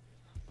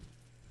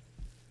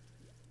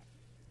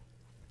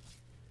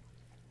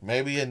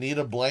 Maybe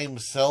Anita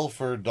blames Cell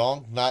for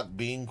Donk not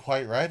being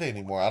quite right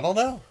anymore. I don't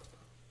know.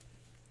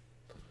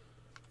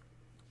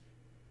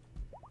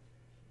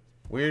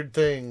 Weird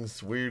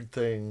things. Weird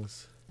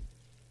things.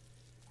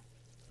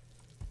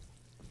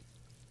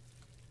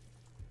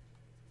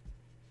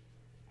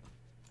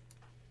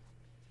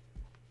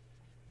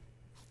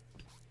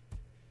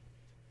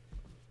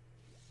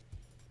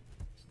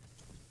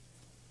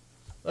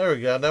 There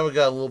we go. Now we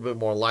got a little bit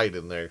more light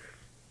in there.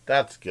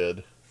 That's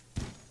good.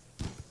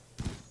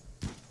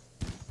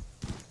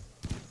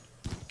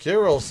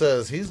 Kirill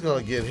says he's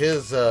gonna get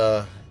his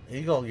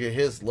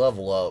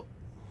level up.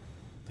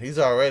 He's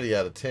already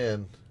at a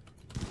 10.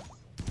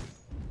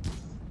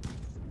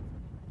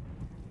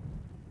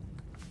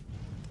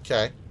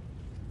 Okay.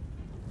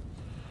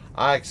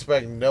 I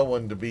expect no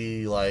one to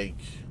be like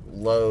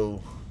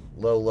low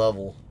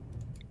level.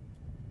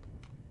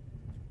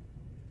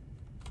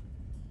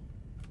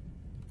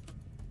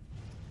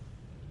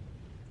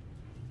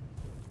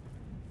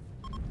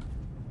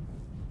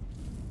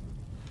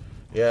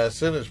 Yeah, as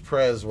soon as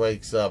Prez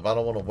wakes up, I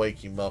don't want to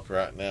wake him up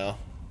right now.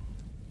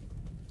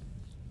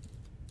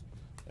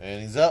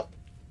 And he's up.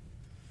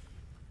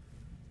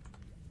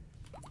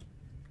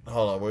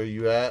 Hold on, where are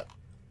you at?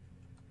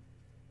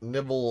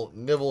 Nibble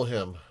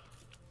him.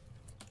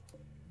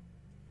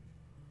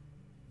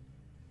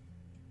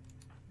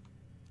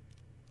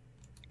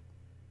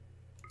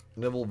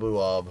 Nibble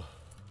Boob.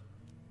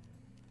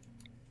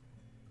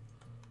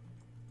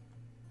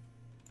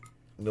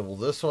 Nibble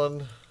this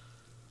one.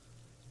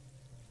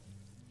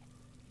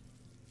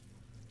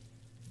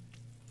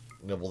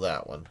 Nibble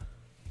that one.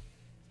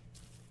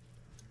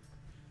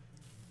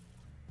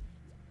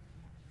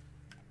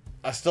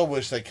 I still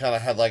wish they kind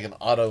of had like an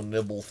auto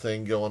nibble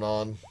thing going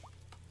on.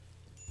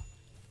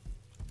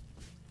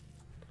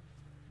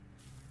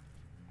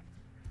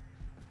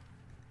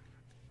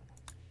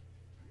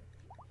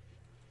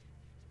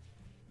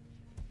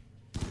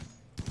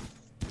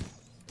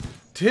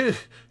 Dude,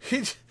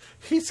 he's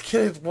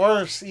getting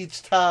worse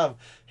each time.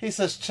 He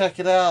says, check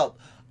it out.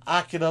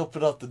 I can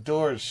open up the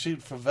door and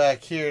shoot from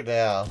back here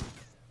now.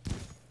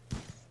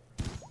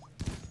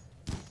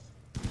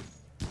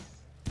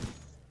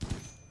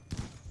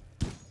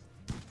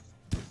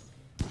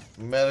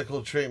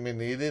 Medical treatment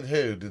needed.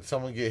 Who? Did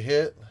someone get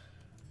hit?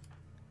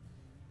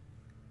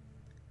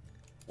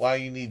 Why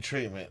you need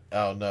treatment?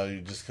 Oh no,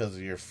 you just because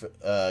of your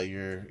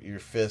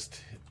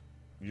fist,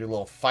 your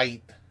little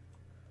fight.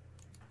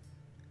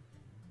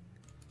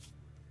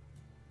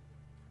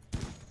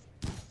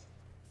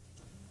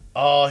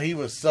 Oh, he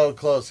was so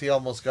close. He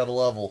almost got a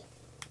level.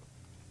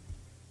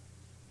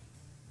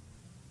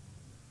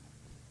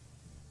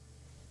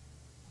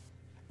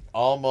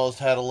 Almost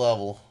had a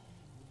level.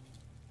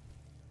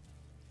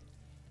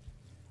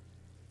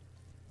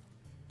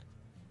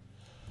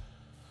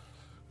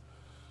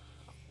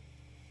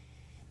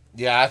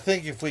 Yeah, I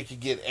think if we could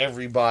get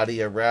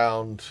everybody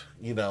around,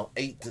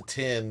 8 to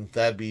 10,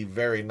 that'd be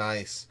very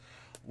nice.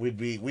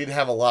 We'd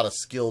have a lot of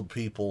skilled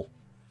people.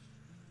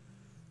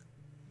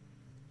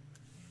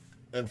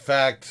 In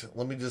fact,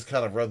 let me just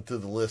kind of run through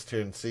the list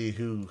here and see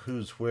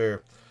who's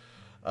where.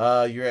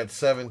 You're at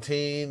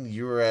 17,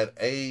 you were at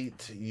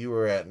 8, you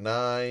were at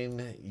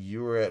 9,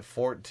 you were at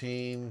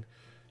 14,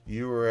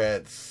 you were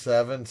at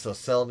 7, so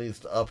Cell needs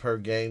to up her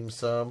game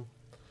some.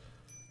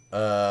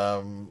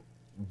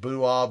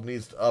 Boob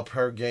needs to up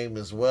her game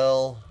as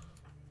well.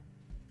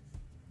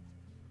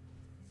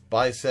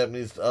 Bicep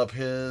needs to up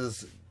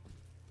his.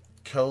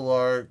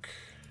 Kolark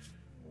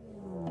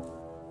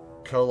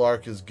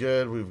is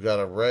good. We've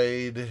got a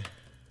raid.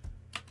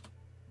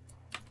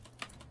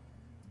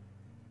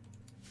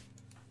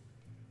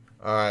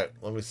 Alright,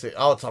 let me see.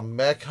 Oh, it's a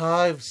mech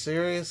hive?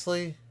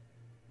 Seriously?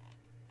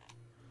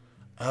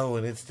 Oh,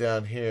 and it's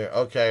down here.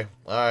 Okay.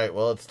 Alright,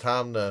 well, it's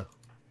time to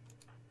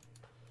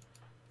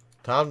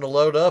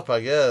load up, I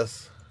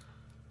guess.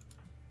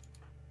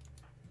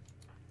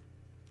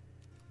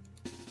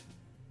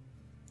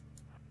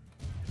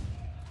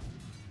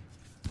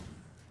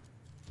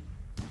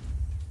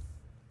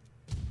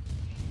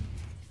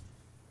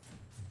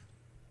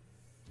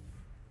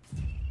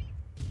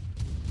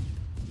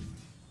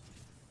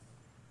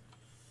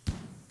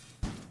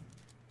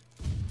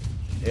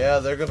 Yeah,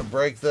 they're going to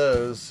break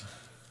those.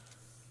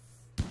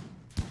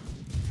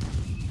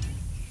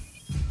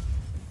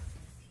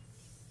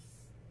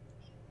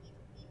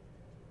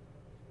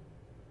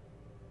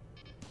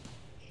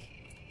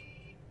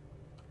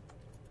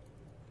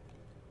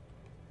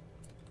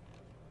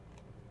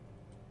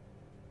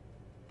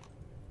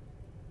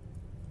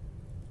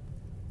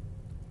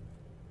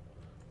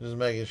 Just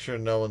making sure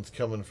no one's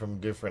coming from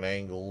different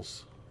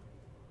angles.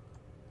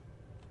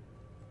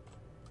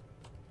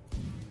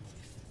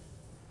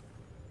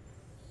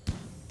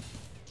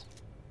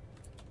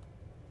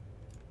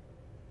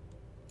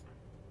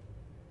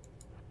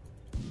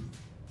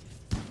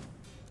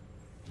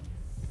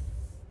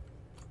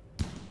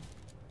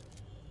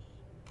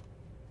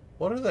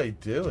 What are they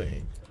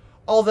doing?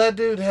 Oh, that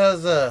dude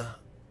has a...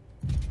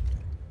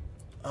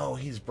 Oh,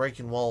 he's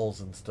breaking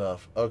walls and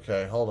stuff.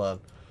 Okay, hold on.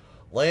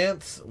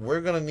 Lance, we're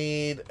going to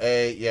need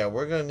a... Yeah,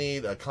 we're going to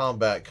need a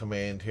combat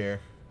command here.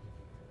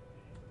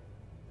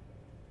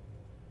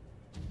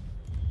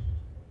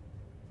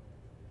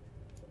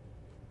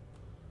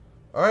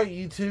 Alright,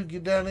 you two,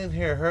 get down in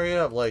here. Hurry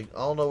up. Like, I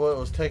don't know what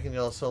was taking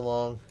y'all so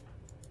long.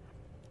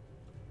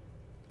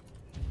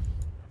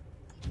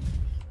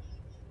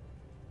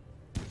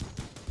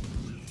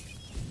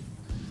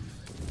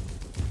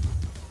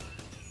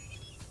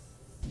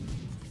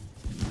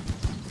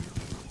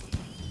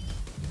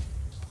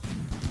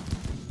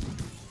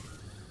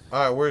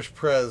 Alright, where's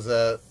Prez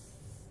at?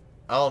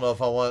 I don't know if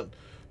I want...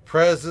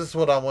 Prez, this is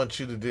what I want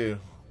you to do.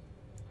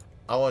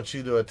 I want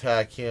you to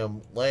attack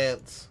him.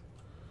 Lance,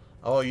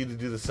 I want you to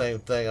do the same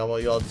thing. I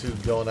want y'all two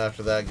going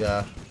after that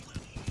guy.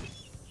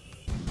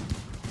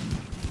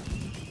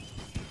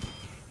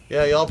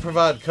 Yeah, y'all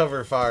provide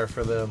cover fire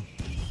for them.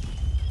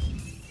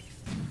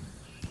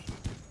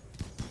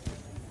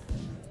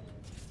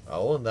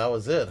 Oh, and that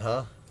was it,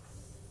 huh?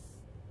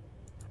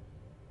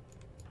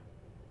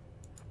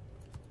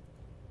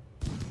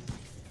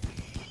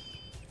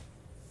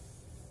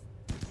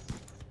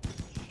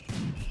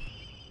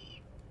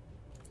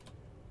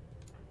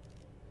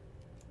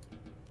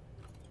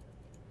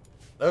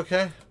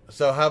 Okay,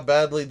 so how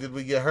badly did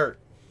we get hurt?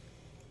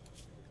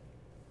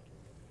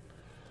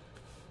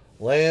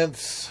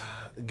 Lance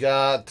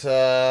got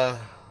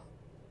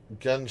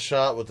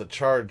gunshot with a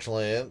charge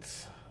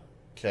lance.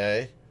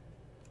 Okay.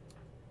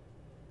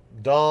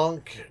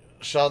 Donk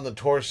shot in the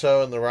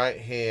torso and the right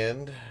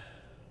hand.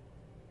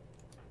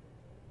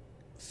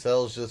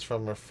 Cells just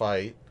from her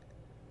fight.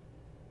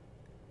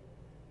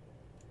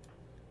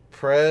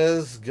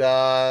 Prez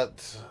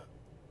got...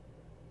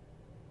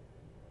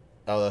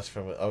 Oh, that's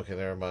from... Okay,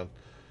 never mind.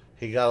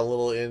 He got a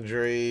little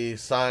injury.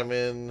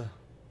 Simon...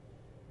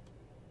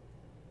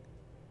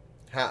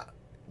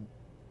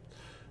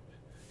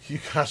 You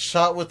got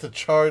shot with the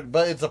charge...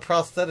 But it's a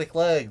prosthetic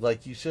leg.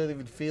 Like, you shouldn't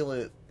even feel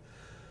it.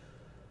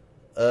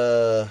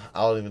 I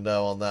don't even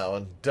know on that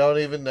one. Don't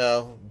even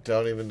know.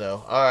 Don't even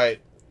know.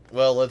 Alright.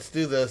 Well, let's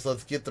do this.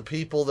 Let's get the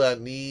people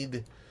that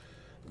need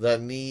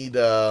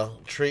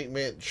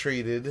treatment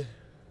treated.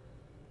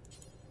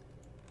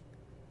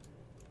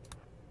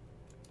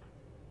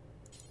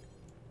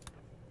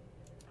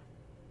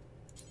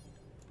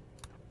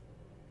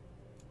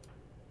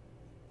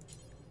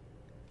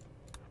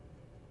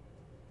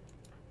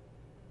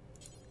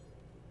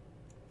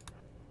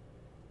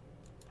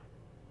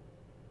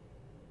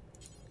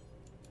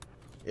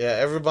 Yeah,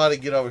 everybody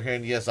get over here.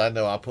 And yes, I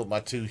know I put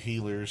my two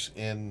healers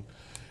in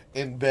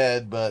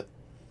bed, but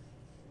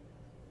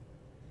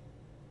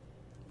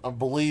I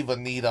believe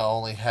Anita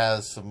only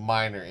has some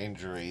minor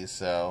injuries,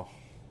 so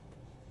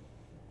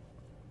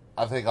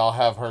I think I'll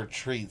have her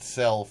treat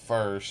Cell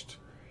first.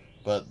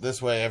 But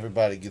this way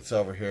everybody gets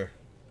over here.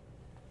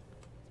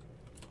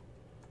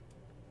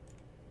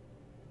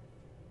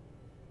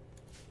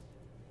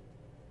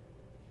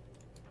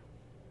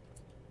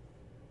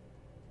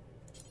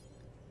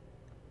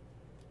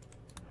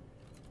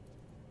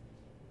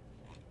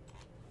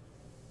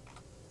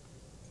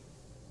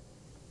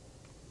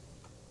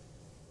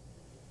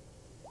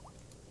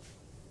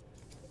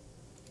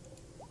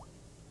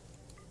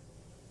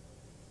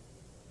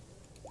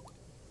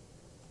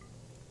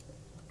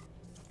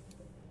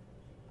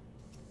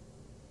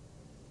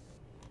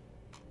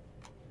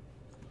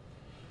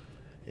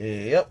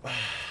 Yep.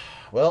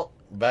 Well,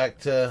 back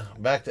to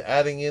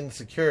adding in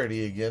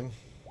security again.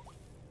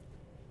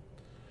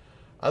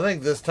 I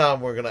think this time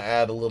we're going to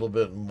add a little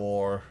bit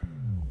more.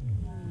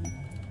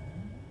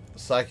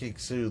 Psychic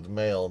Soothe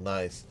Male,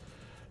 nice.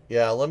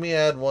 Yeah, let me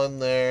add one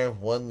there,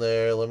 one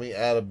there. Let me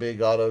add a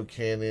big auto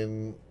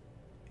cannon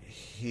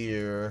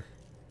here.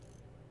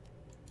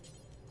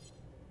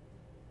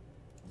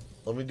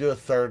 Let me do a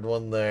third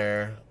one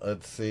there.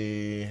 Let's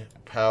see.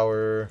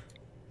 Power.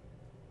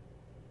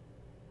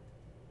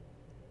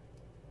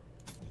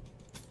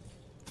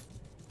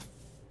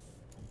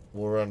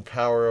 We'll run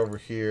power over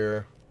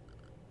here.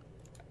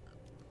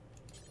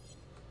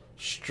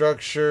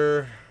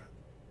 Structure.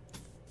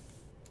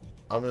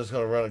 I'm just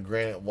going to run a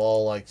granite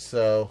wall like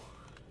so.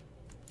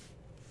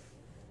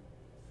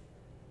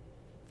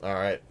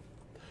 Alright.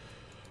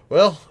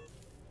 Well,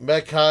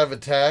 Mech Hive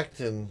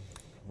attacked and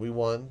we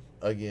won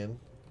again.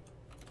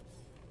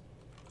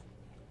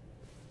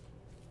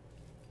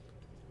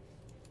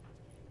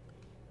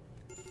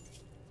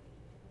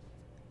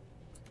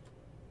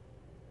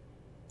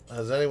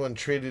 Has anyone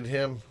treated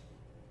him?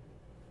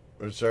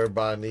 Reserved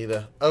by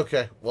Anita.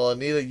 Okay, well,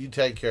 Anita, you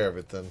take care of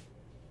it then.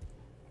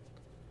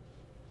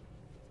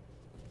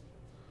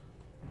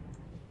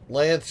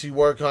 Lance, you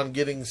work on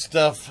getting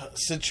stuff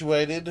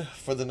situated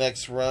for the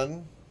next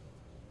run.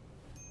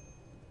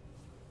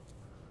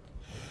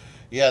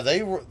 Yeah,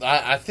 they were.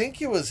 I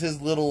think it was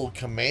his little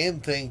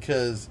command thing,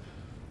 because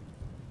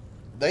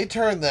they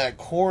turned that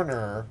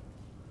corner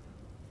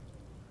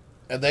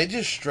and they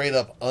just straight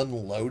up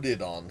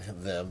unloaded on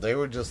them. They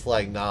were just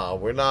like, "Nah,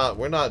 we're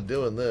not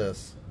doing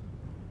this."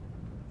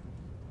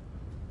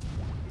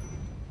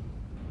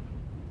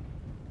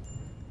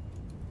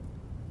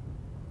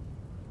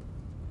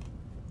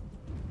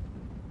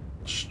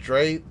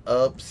 Straight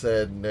up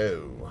said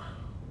no.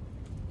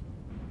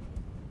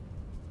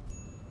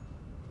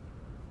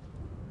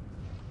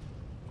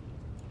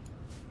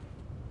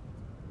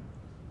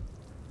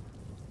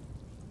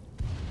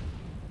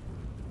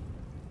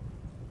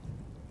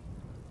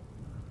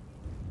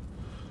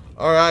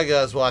 Alright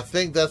guys, well I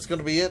think that's going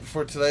to be it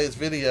for today's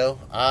video.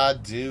 I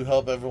do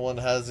hope everyone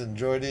has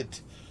enjoyed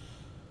it,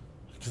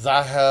 because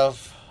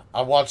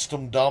I watched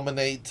them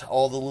dominate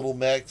all the little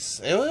mechs.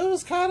 It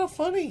was kind of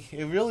funny.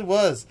 It really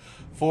was.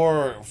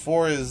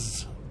 For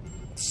as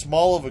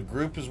small of a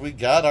group as we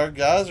got, our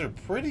guys are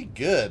pretty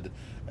good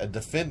at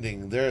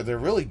defending. They're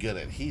really good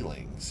at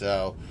healing.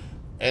 So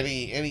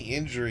any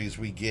injuries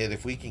we get,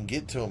 if we can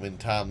get to them in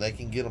time, they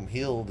can get them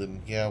healed,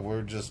 and yeah,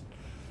 we're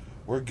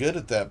good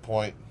at that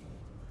point.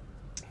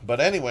 But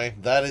anyway,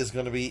 that is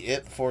going to be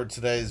it for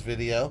today's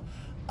video.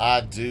 I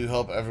do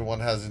hope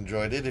everyone has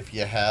enjoyed it. If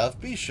you have,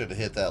 be sure to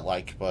hit that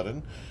like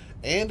button.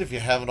 And if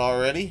you haven't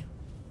already,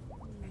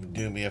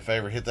 do me a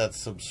favor, hit that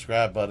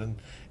subscribe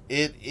button.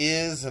 It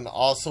is an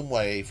awesome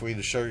way for you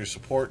to show your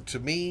support to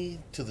me,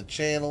 to the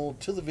channel,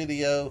 to the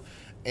video,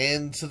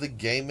 and to the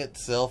game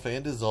itself.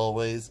 And as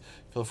always,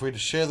 feel free to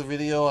share the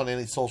video on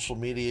any social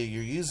media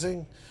you're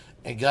using.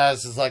 And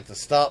guys, I'd like to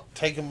stop,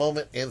 take a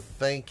moment, and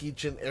thank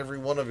each and every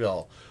one of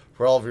y'all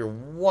for all of your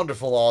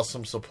wonderful,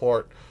 awesome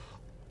support.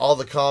 All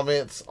the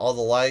comments, all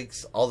the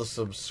likes, all the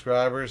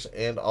subscribers,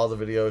 and all the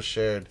videos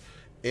shared.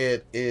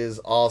 It is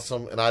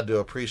awesome, and I do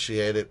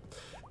appreciate it.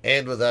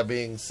 And with that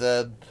being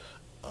said,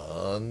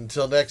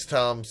 until next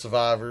time,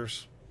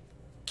 survivors,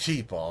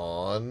 keep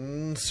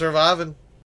on surviving.